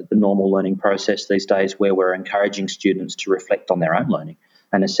of the normal learning process these days, where we're encouraging students to reflect on their own learning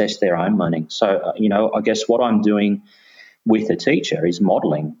and assess their own learning. So, I guess what I'm doing with a teacher is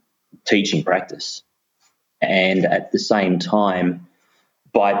modelling teaching practice. And at the same time,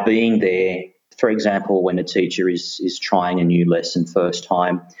 by being there, for example, when a teacher is trying a new lesson first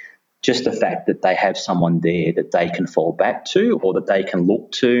time, just the fact that they have someone there that they can fall back to or that they can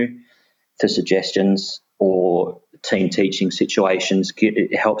look to for suggestions or team teaching situations,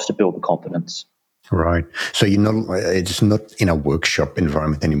 it helps to build the confidence. Right. So it's not in a workshop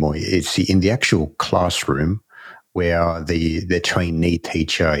environment anymore. It's in the actual classroom where the trainee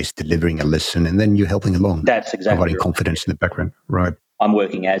teacher is delivering a lesson and then you're helping along. That's exactly providing right. confidence in the background. Right. I'm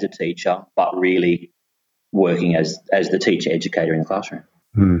working as a teacher, but really working as the teacher educator in the classroom.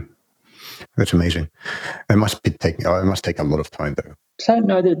 That's amazing. It must take a lot of time though. So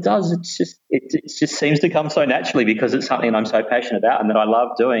no, that it does. It just seems to come so naturally because it's something I'm so passionate about and that I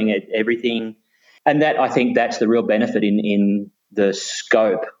love doing it, everything. And that I think that's the real benefit in the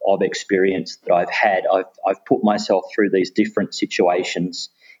scope of experience that I've had. I've put myself through these different situations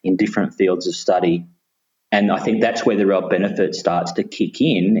in different fields of study. And I think that's where the real benefit starts to kick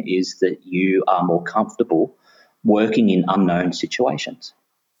in, is that you are more comfortable working in unknown situations.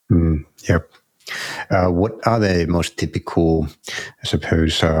 Yep. What are the most typical, I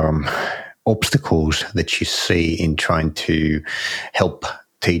suppose, obstacles that you see in trying to help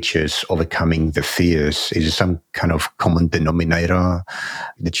teachers overcoming the fears? Is there some kind of common denominator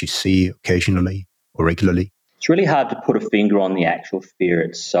that you see occasionally or regularly? It's really hard to put a finger on the actual fear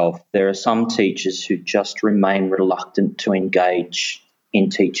itself. There are some teachers who just remain reluctant to engage in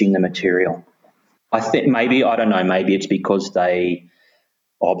teaching the material. I think maybe it's because they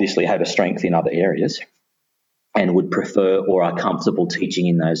obviously have a strength in other areas and would prefer or are comfortable teaching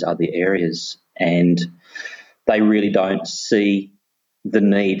in those other areas. And they really don't see the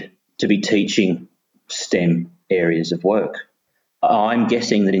need to be teaching STEM areas of work. I'm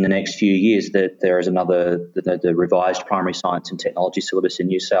guessing that in the next few years that there is the revised primary science and technology syllabus in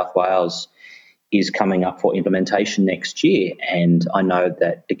New South Wales is coming up for implementation next year. And I know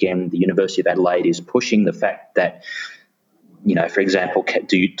that, again, the University of Adelaide is pushing the fact that, for example,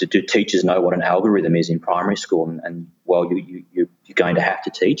 do teachers know what an algorithm is in primary school? And you're going to have to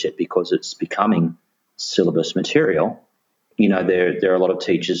teach it because it's becoming syllabus material. There are a lot of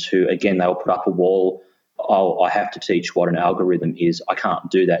teachers who, again, they'll put up a wall. Oh, I have to teach what an algorithm is. I can't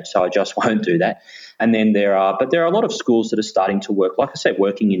do that, so I just won't do that. And then there are a lot of schools that are starting to work, like I said,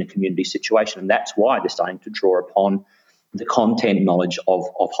 working in a community situation, and that's why they're starting to draw upon the content knowledge of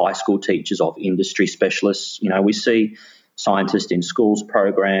high school teachers, of industry specialists. We see scientists in schools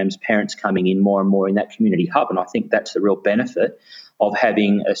programs, parents coming in more and more in that community hub, and I think that's the real benefit of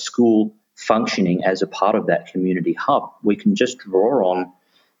having a school functioning as a part of that community hub. We can just draw on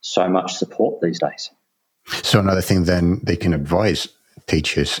so much support these days. So another thing then they can advise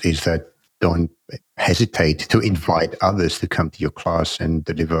teachers is that don't hesitate to invite others to come to your class and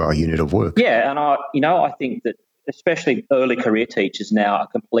deliver a unit of work. Yeah, and I think that especially early career teachers now are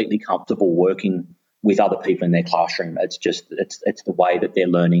completely comfortable working with other people in their classroom. It's the way that they're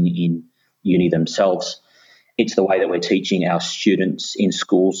learning in uni themselves. It's the way that we're teaching our students in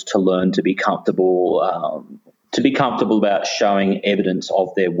schools to learn to be comfortable about showing evidence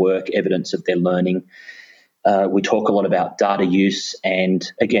of their work, evidence of their learning. We talk a lot about data use,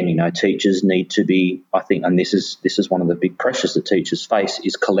 and again, teachers need to be, I think, and this is one of the big pressures that teachers face,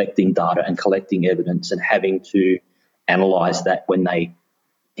 is collecting data and collecting evidence and having to analyse that when they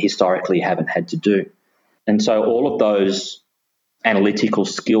historically haven't had to do. And so all of those analytical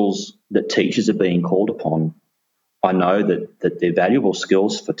skills that teachers are being called upon, I know that they're valuable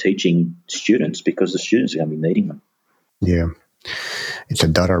skills for teaching students because the students are going to be needing them. Yeah. It's a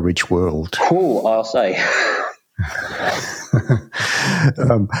data-rich world. Cool, I'll say.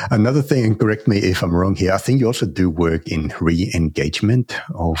 Another thing, and correct me if I'm wrong here, I think you also do work in re-engagement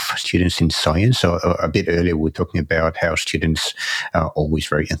of students in science. So a bit earlier, we were talking about how students are always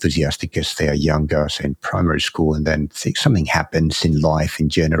very enthusiastic as they are younger, say in primary school, and then something happens in life in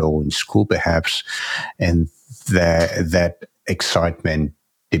general, in school perhaps, and that excitement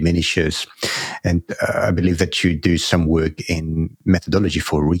diminishes. And I believe that you do some work in methodology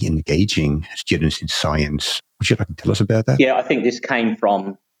for re-engaging students in science. Would you like to tell us about that? Yeah, I think this came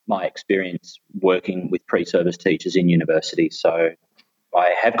from my experience working with pre-service teachers in university. So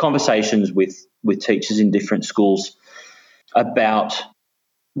I have conversations with teachers in different schools about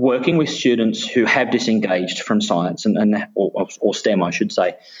working with students who have disengaged from science or STEM, I should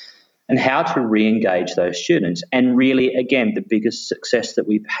say, and how to re-engage those students. And really, again, the biggest success that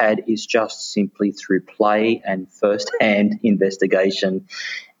we've had is just simply through play and first-hand investigation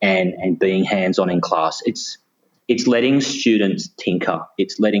and being hands-on in class. It's letting students tinker.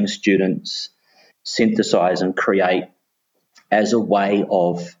 It's letting students synthesize and create as a way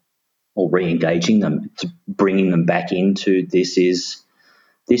of or re-engaging them, to bringing them back into this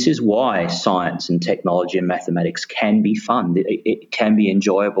is why science and technology and mathematics can be fun. It can be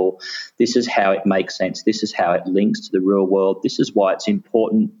enjoyable. This is how it makes sense. This is how it links to the real world. This is why it's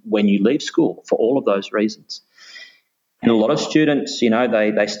important when you leave school, for all of those reasons. And a lot of students,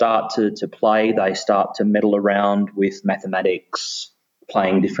 they start to play, they start to meddle around with mathematics,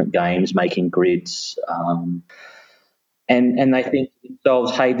 playing different games, making grids, and they think to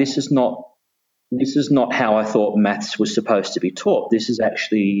themselves, hey, this is not how I thought maths was supposed to be taught. This is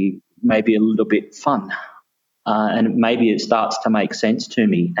actually maybe a little bit fun. And maybe it starts to make sense to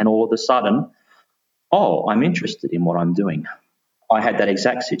me. And all of a sudden, I'm interested in what I'm doing. I had that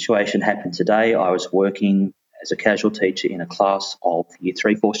exact situation happen today. I was working as a casual teacher in a class of year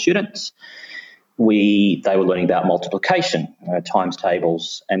 3, 4 students. They were learning about multiplication, times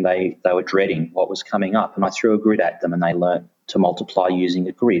tables, and they were dreading what was coming up. And I threw a grid at them and they learnt to multiply using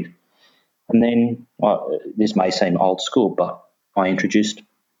a grid. And then, this may seem old school, but I introduced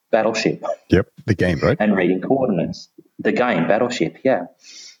Battleship. Yep, the game, right? And reading coordinates. The game, Battleship, yeah.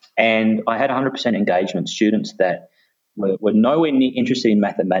 And I had 100% engagement. Students that were nowhere near interested in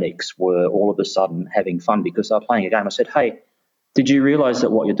mathematics were all of a sudden having fun because they were playing a game. I said, hey, did you realise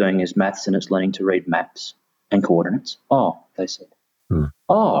that what you're doing is maths and it's learning to read maps and coordinates? Oh, they said.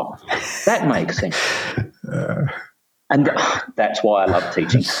 Oh, that makes sense. And that's why I love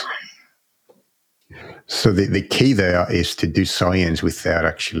teaching. So the key there is to do science without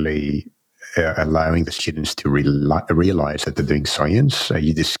actually allowing the students to realize that they're doing science.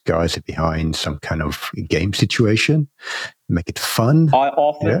 You disguise it behind some kind of game situation, make it fun. I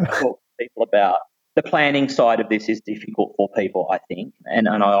often talk to people about the planning side of this is difficult for people, I think. And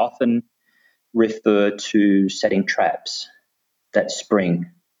I often refer to setting traps that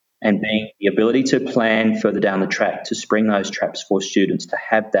spring and being the ability to plan further down the track to spring those traps for students to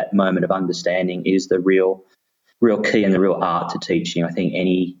have that moment of understanding is the real key and the real art to teaching. I think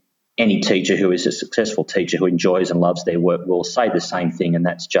any teacher who is a successful teacher who enjoys and loves their work will say the same thing, and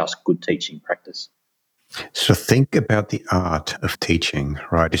that's just good teaching practice. So think about the art of teaching,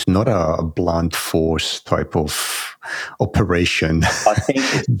 right? It's not a blunt force type of operation I think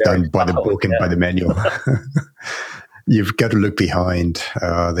it's done by the book and by the manual. You've got to look behind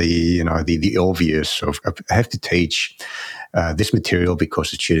the obvious of I have to teach this material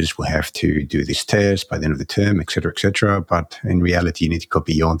because the students will have to do this test by the end of the term, et cetera, et cetera. But in reality, you need to go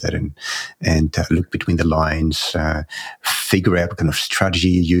beyond that and look between the lines, figure out what kind of strategy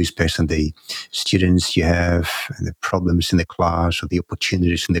you use based on the students you have and the problems in the class or the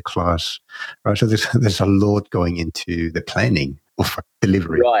opportunities in the class. Right. So there's a lot going into the planning of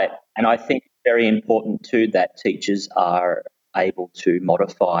delivery. Right. And I think it's very important too that teachers are able to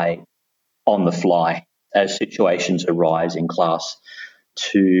modify on the fly as situations arise in class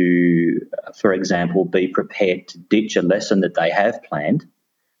to, for example, be prepared to ditch a lesson that they have planned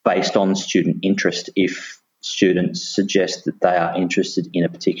based on student interest. If students suggest that they are interested in a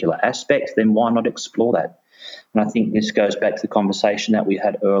particular aspect, then why not explore that? And I think this goes back to the conversation that we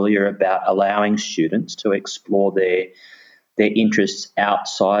had earlier about allowing students to explore their interests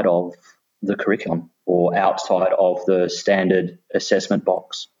outside of the curriculum or outside of the standard assessment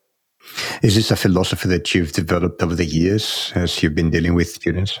box. Is this a philosophy that you've developed over the years as you've been dealing with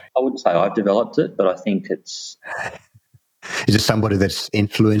students? I wouldn't say I've developed it, but I think it's... Is it somebody that's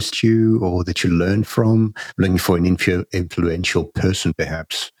influenced you or that you learn from, looking for an influential person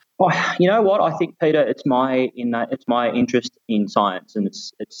perhaps? Well, you know what? I think, Peter, it's my interest in science, and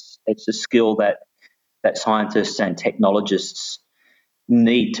it's a skill that scientists and technologists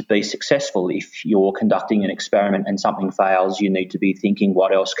need to be successful. If you're conducting an experiment and something fails, you need to be thinking,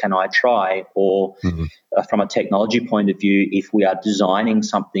 what else can I try? Or from a technology point of view, if we are designing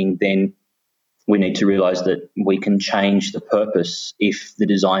something, then we need to realise that we can change the purpose if the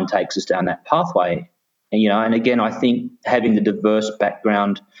design takes us down that pathway. And again, I think having the diverse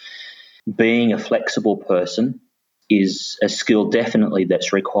background, being a flexible person, is a skill definitely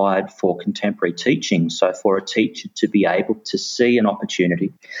that's required for contemporary teaching. So for a teacher to be able to see an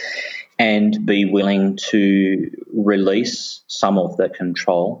opportunity and be willing to release some of the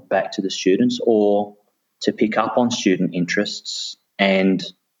control back to the students, or to pick up on student interests and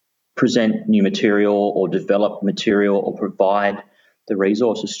present new material or develop material or provide the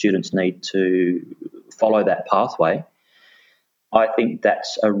resources students need to follow that pathway, I think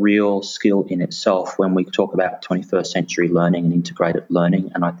that's a real skill in itself when we talk about 21st century learning and integrated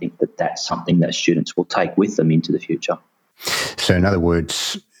learning. And I think that that's something that students will take with them into the future. So in other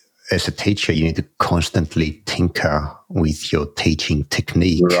words, as a teacher, you need to constantly tinker with your teaching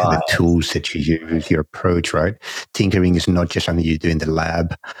technique, the tools that you use, your approach, right? Tinkering is not just something you do in the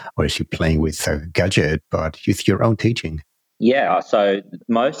lab or as you're playing with a gadget, but with your own teaching. Yeah, so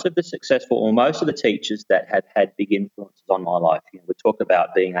most of the teachers that have had big influences on my life, we talk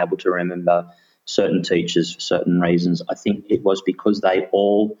about being able to remember certain teachers for certain reasons. I think it was because they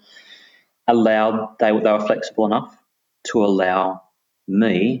all they were flexible enough to allow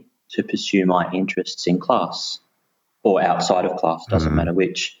me to pursue my interests in class or outside of class, doesn't matter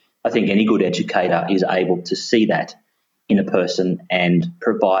which. I think any good educator is able to see that in a person and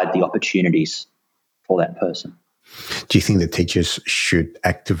provide the opportunities for that person. Do you think that teachers should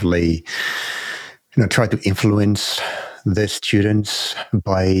actively, try to influence their students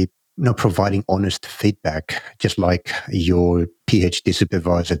by providing honest feedback, just like your PhD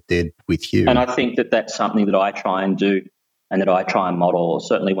supervisor did with you? And I think that that's something that I try and do and that I try and model.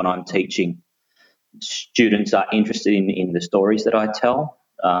 Certainly when I'm teaching, students are interested in the stories that I tell,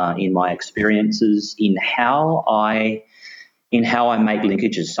 in my experiences, in how I make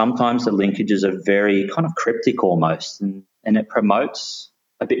linkages. Sometimes the linkages are very kind of cryptic almost, and it promotes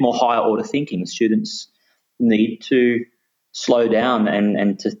a bit more higher order thinking. Students need to slow down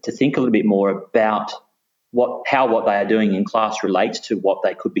and to think a little bit more about how what they are doing in class relates to what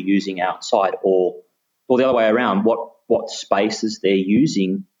they could be using outside, or the other way around, what spaces they're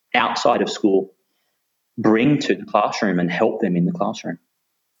using outside of school bring to the classroom and help them in the classroom.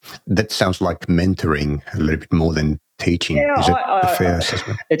 That sounds like mentoring a little bit more than teaching. Yeah, is it a fair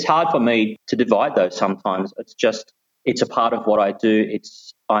assessment? It's hard for me to divide those sometimes. It's a part of what I do.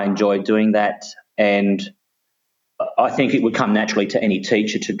 I enjoy doing that, and I think it would come naturally to any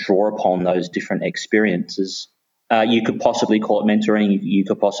teacher to draw upon those different experiences. You could possibly call it mentoring. You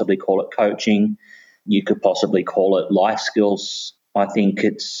could possibly call it coaching. You could possibly call it life skills. I think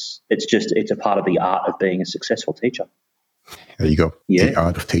it's a part of the art of being a successful teacher. There you go. Yeah. The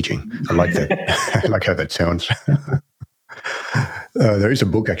art of teaching. I like that. I like how that sounds. There is a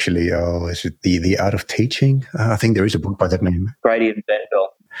book, actually. Is it The Art of Teaching? I think there is a book by that name. Grady and Benville.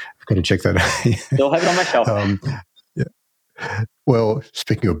 I've got to check that out. Still have it on my shelf. Yeah. Well,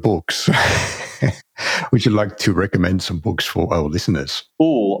 speaking of books, would you like to recommend some books for our listeners?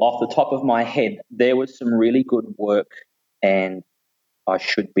 Ooh, off the top of my head, there was some really good work, and I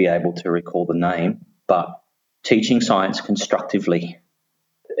should be able to recall the name, but Teaching Science Constructively.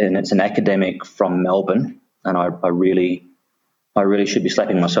 And it's an academic from Melbourne, and I really should be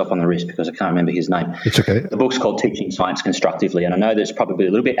slapping myself on the wrist because I can't remember his name. It's okay. The book's called Teaching Science Constructively, and I know that's probably a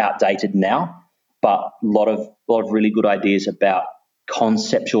little bit outdated now, but a lot of really good ideas about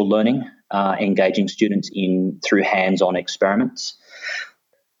conceptual learning, engaging students through hands-on experiments.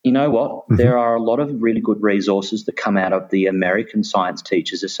 You know what? Mm-hmm. There are a lot of really good resources that come out of the American Science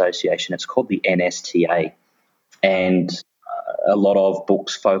Teachers Association. It's called the NSTA, and a lot of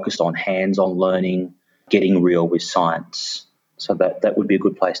books focused on hands-on learning, getting real with science. So that would be a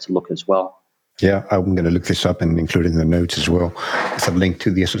good place to look as well. Yeah, I'm going to look this up and include it in the notes as well. It's a link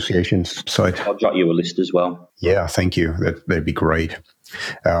to the association's site. I'll jot you a list as well. Yeah, thank you. That'd be great.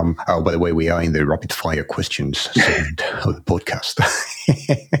 By the way, we are in the rapid fire questions segment of the podcast.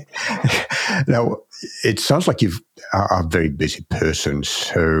 Now, it sounds like you are a very busy person.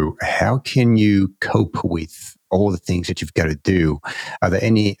 So how can you cope with all the things that you've got to do? Are there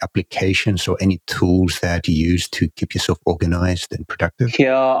any applications or any tools that you use to keep yourself organized and productive?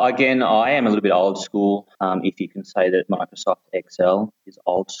 Yeah, again, I am a little bit old school, if you can say that Microsoft Excel is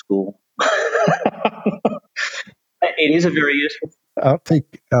old school. It is a very useful. I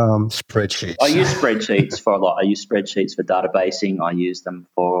think spreadsheets. I use spreadsheets for a lot. I use spreadsheets for databasing. I use them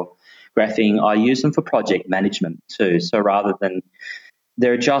for graphing. I use them for project management too. So rather than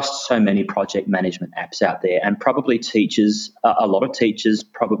there are just so many project management apps out there, and probably teachers, a lot of teachers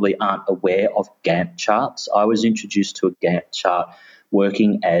probably aren't aware of Gantt charts. I was introduced to a Gantt chart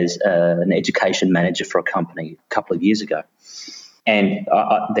working as an education manager for a company a couple of years ago. And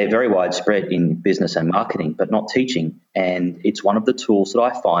they're very widespread in business and marketing, but not teaching. And it's one of the tools that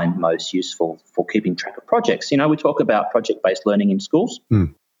I find most useful for keeping track of projects. You know, we talk about project-based learning in schools.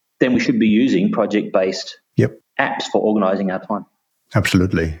 Then we should be using project-based apps for organising our time.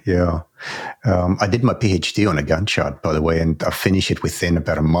 Absolutely, yeah. I did my PhD on a Gantt chart, by the way, and I finished it within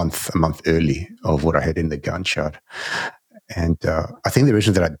about a month early of what I had in the Gantt chart. And I think the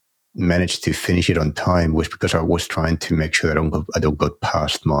reason that I managed to finish it on time was because I was trying to make sure that I don't go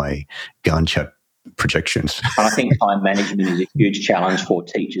past my Gantt chart projections. And I think time management is a huge challenge for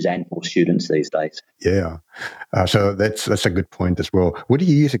teachers and for students these days. Yeah. So that's a good point as well. What do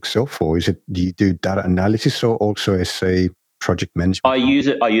you use Excel for? Do you do data analysis or also as a project management? I use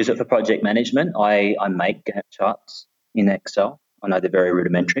it for project management. I make Gantt charts in Excel. I know they're very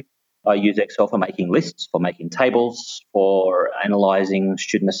rudimentary. I use Excel for making lists, for making tables, for analysing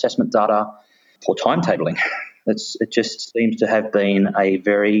student assessment data, for timetabling. It just seems to have been a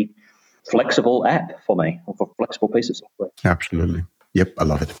very flexible app for me, or for flexible piece of software. Absolutely. Yep, I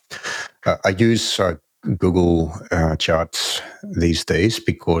love it. I use Google Charts these days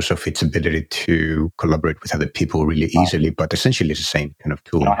because of its ability to collaborate with other people really easily, but essentially it's the same kind of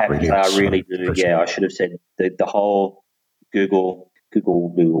tool. I really do. Yeah, I should have said the whole Google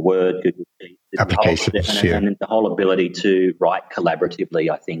Word, Google Sheet, applications, and the whole ability to write collaboratively.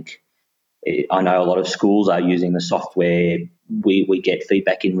 I think I know a lot of schools are using the software. We get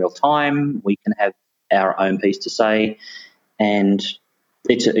feedback in real time. We can have our own piece to say, and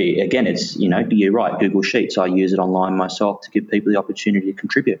it's you're right. Google Sheets. I use it online myself to give people the opportunity to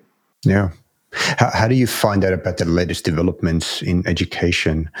contribute. Yeah. How do you find out about the latest developments in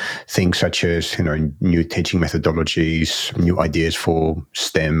education? Things such as, new teaching methodologies, new ideas for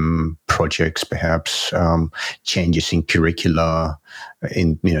STEM projects, perhaps changes in curricula,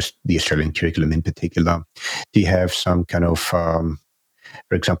 in the Australian curriculum in particular. Do you have some kind of, for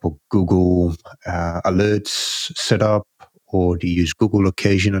example, Google alerts set up, or do you use Google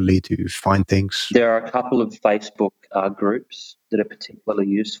occasionally to find things? There are a couple of Facebook groups that are particularly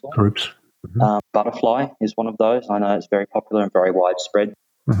useful. Groups. Mm-hmm. Butterfly is one of those. I know it's very popular and very widespread.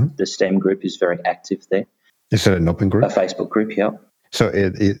 Mm-hmm. The STEM group is very active there. Is it an open group? A Facebook group, yeah. So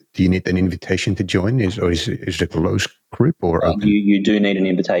do you need an invitation to join? Is it a closed group or open? You do need an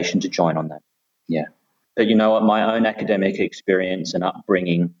invitation to join on that, yeah. But you know what? My own academic experience and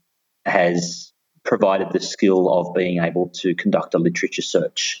upbringing has provided the skill of being able to conduct a literature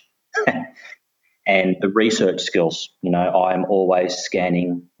search. And the research skills, I'm always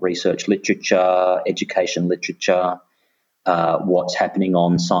scanning research literature, education literature, what's happening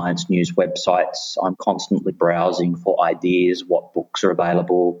on science news websites. I'm constantly browsing for ideas, what books are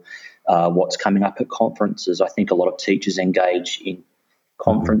available, what's coming up at conferences. I think a lot of teachers engage in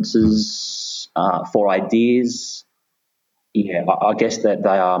conferences for ideas. Yeah, I guess that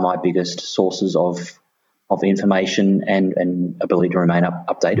they are my biggest sources of information and ability to remain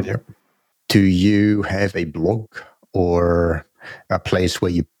updated. Yep. Do you have a blog or a place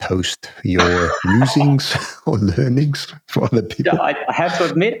where you post your musings or learnings for other people? I have to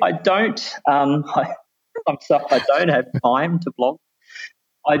admit, I don't. I don't have time to blog.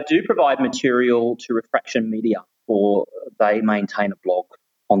 I do provide material to Refraction Media, or they maintain a blog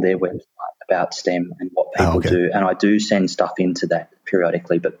on their website about STEM and what people do, and I do send stuff into that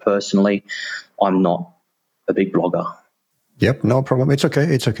periodically. But personally, I'm not a big blogger. Yep, no problem. It's okay.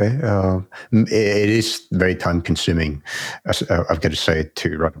 It is very time consuming, I've got to say,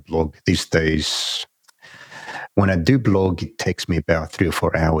 to write a blog these days. When I do blog, it takes me about 3 or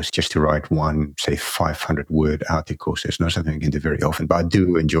 4 hours just to write one, say, 500-word article. So it's not something I can do very often, but I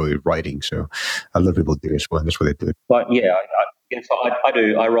do enjoy writing. So a lot of people do as well. That's what they do. But yeah, I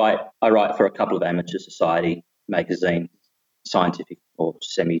do. I write for a couple of amateur society magazines, scientific or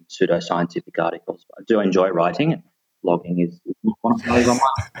semi-pseudo-scientific articles. I do enjoy writing it. Blogging is not one of those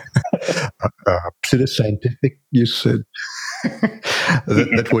online. Pseudoscientific, you said.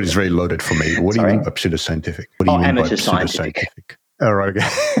 that word is very loaded for me. What do you mean by pseudoscientific? What do you mean by pseudoscientific? All right.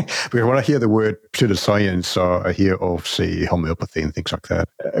 Because when I hear the word pseudoscience, I hear of, say, homeopathy and things like that.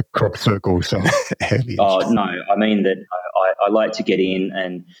 Crop circles and aliens. Oh, no. I mean that I like to get in,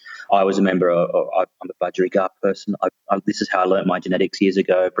 and I was a member of, I'm a budgerigar person. This is how I learnt my genetics years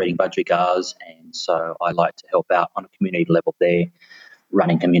ago, breeding budgerigars, and so I like to help out on a community level there,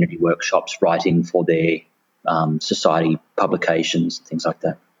 running community workshops, writing for their society publications, things like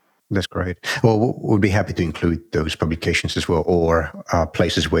that. That's great. Well, we'll be happy to include those publications as well, or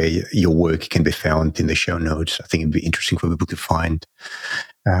places where your work can be found in the show notes. I think it'd be interesting for people to find.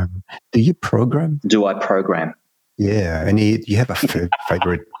 Do you program? Do I program? Yeah. Do you have a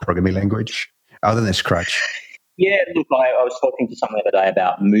favorite programming language other than Scratch? Yeah, look, I was talking to someone the other day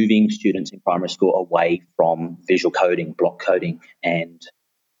about moving students in primary school away from visual coding, block coding, and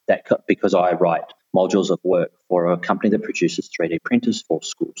that because I write modules of work for a company that produces 3D printers for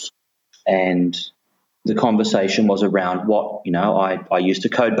schools. And the conversation was around I used to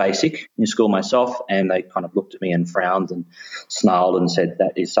code BASIC in school myself, and they kind of looked at me and frowned and snarled and said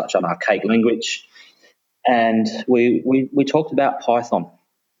that is such an archaic language. And we talked about Python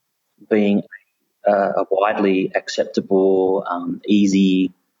being a widely acceptable,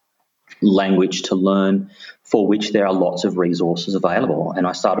 easy language to learn, for which there are lots of resources available. And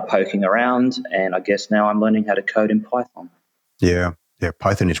I started poking around, and I guess now I'm learning how to code in Python. Yeah. Yeah,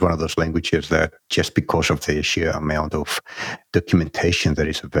 Python is one of those languages that just because of the sheer amount of documentation that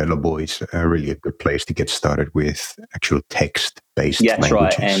is available, it's really a good place to get started with actual text-based Yeah, that's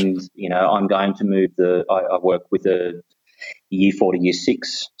languages. right. And, I'm going to move I work with a Year 4 to Year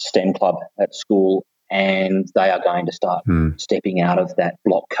 6 STEM club at school, and they are going to start stepping out of that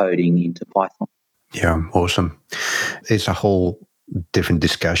block coding into Python. Yeah, awesome. It's a whole different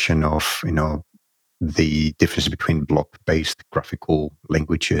discussion of, the difference between block-based graphical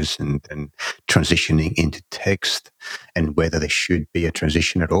languages and transitioning into text, and whether there should be a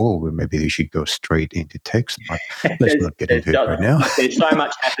transition at all, or maybe they should go straight into text. But let's not get into it right now. There's so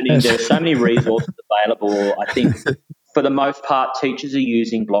much happening. There's so many resources available. I think for the most part, teachers are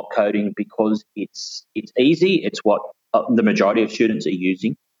using block coding because it's easy. It's what the majority of students are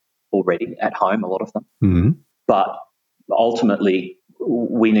using already at home, a lot of them. Mm-hmm. But ultimately,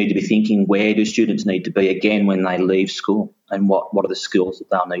 we need to be thinking, where do students need to be again when they leave school, and what are the skills that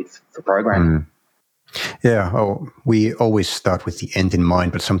they'll need for programming? Yeah, we always start with the end in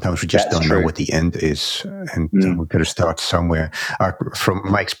mind, but sometimes we just That's don't true. know what the end is, and we've got to start somewhere. From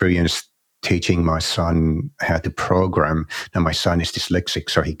my experience teaching my son how to program, now my son is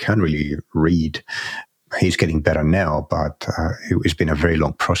dyslexic, so he can't really read. He's getting better now, but it's been a very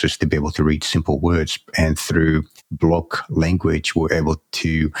long process to be able to read simple words. And through block language, we're able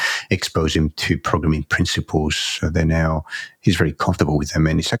to expose him to programming principles. So then now he's very comfortable with them.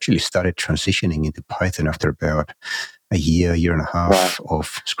 And he's actually started transitioning into Python after about a year and a half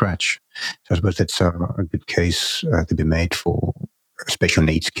of Scratch. So I suppose that's a good case to be made for special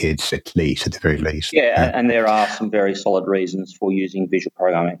needs kids, at the very least. Yeah, and there are some very solid reasons for using visual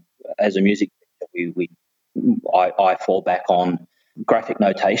programming. As a music teacher, I fall back on graphic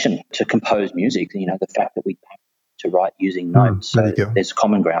notation to compose music. The fact that we to write using notes. So there's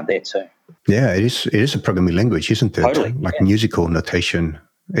common ground there too. Yeah, it is a programming language, isn't it? Totally. Like musical notation.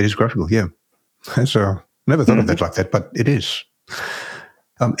 It is graphical, yeah. So never thought of that like that, but it is.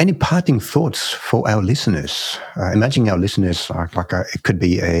 Any parting thoughts for our listeners? Imagine our listeners are it could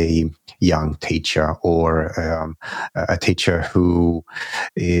be a young teacher or a teacher who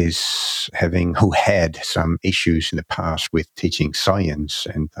had some issues in the past with teaching science,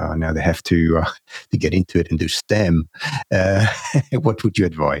 and now they have to get into it and do STEM. What would you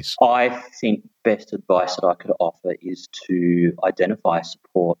advise? I think best advice that I could offer is to identify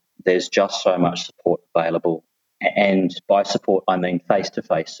support. There's just so much support available. And by support, I mean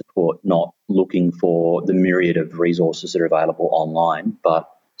face-to-face support, not looking for the myriad of resources that are available online, but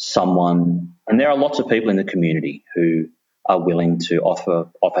someone, and there are lots of people in the community who are willing to offer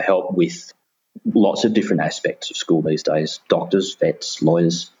help with lots of different aspects of school these days, doctors, vets,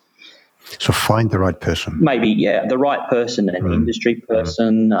 lawyers. So find the right person. Maybe, the right person, an industry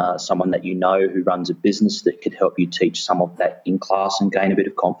person, someone that you know who runs a business that could help you teach some of that in class and gain a bit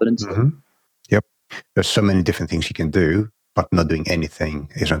of confidence. Yep. There's so many different things you can do, but not doing anything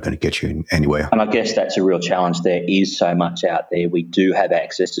is not going to get you anywhere. And I guess that's a real challenge. There is so much out there. We do have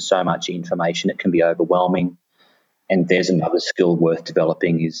access to so much information. It can be overwhelming. And there's another skill worth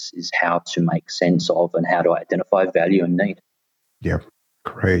developing is how to make sense of and how to identify value and need. Yeah,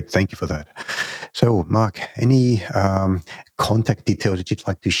 great. Thank you for that. So, Marc, any contact details that you'd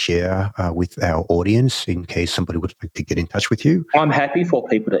like to share with our audience in case somebody would like to get in touch with you? I'm happy for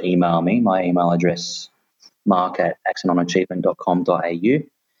people to email me. My email address, marc@axononachievement.com.au.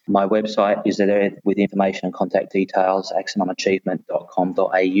 My website is there with information and contact details,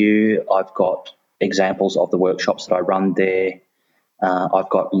 axononachievement.com.au. I've got examples of the workshops that I run there. I've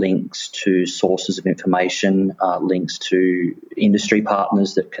got links to sources of information, links to industry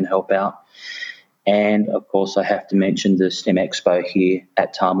partners that can help out. And, of course, I have to mention the STEM Expo here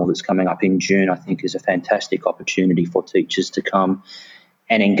at Tamil that's coming up in June. I think is a fantastic opportunity for teachers to come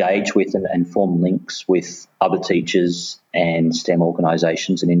and engage with and form links with other teachers and STEM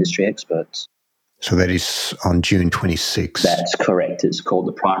organisations and industry experts. So that is on June 26th. That's correct. It's called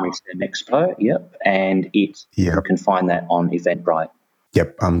the Primary STEM Expo, and you can find that on Eventbrite.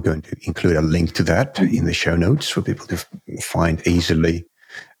 Yep, I'm going to include a link to that in the show notes for people to find easily.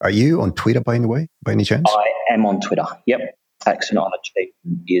 Are you on Twitter, by any chance? I am on Twitter, yep. Accent on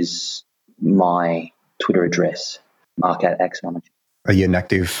Achievement is my Twitter address, Marc at Accent on Achievement. Are you an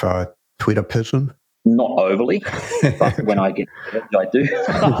active Twitter person? Not overly, but when I get it, I do.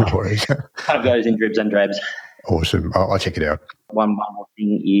 No worries. Kind of goes in dribs and drabs. Awesome. I'll check it out. One more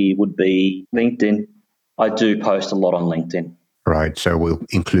thing would be LinkedIn. I do post a lot on LinkedIn. Right. So we'll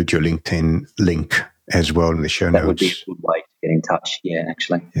include your LinkedIn link as well in the show notes. That would be a good way to get in touch. Yeah,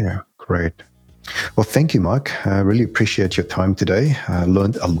 actually. Yeah, great. Well, thank you, Marc. I really appreciate your time today. I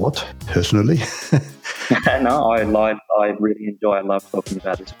learned a lot personally. No, I love talking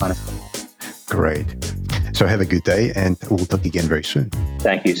about this kind of stuff. Great. So have a good day, and we'll talk again very soon.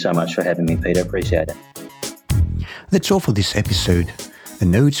 Thank you so much for having me, Peter. Appreciate it. That's all for this episode. The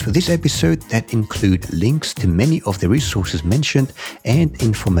notes for this episode that include links to many of the resources mentioned and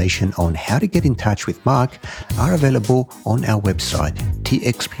information on how to get in touch with Marc are available on our website,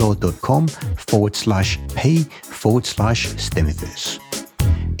 texplore.com/pay/Stemiverse.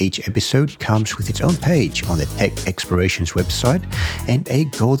 Each episode comes with its own page on the Tech Explorations website and a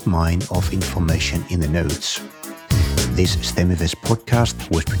goldmine of information in the notes. This Stemiverse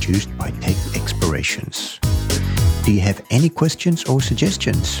podcast was produced by Tech Explorations. Do you have any questions or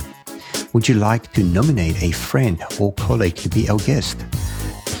suggestions? Would you like to nominate a friend or colleague to be our guest?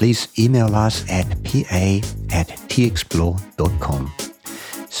 Please email us at pa@texplore.com.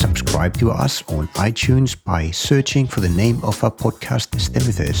 Subscribe to us on iTunes by searching for the name of our podcast,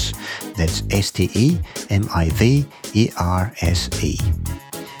 Stemiverse. That's Stemiverse.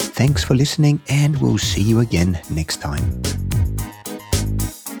 Thanks for listening, and we'll see you again next time.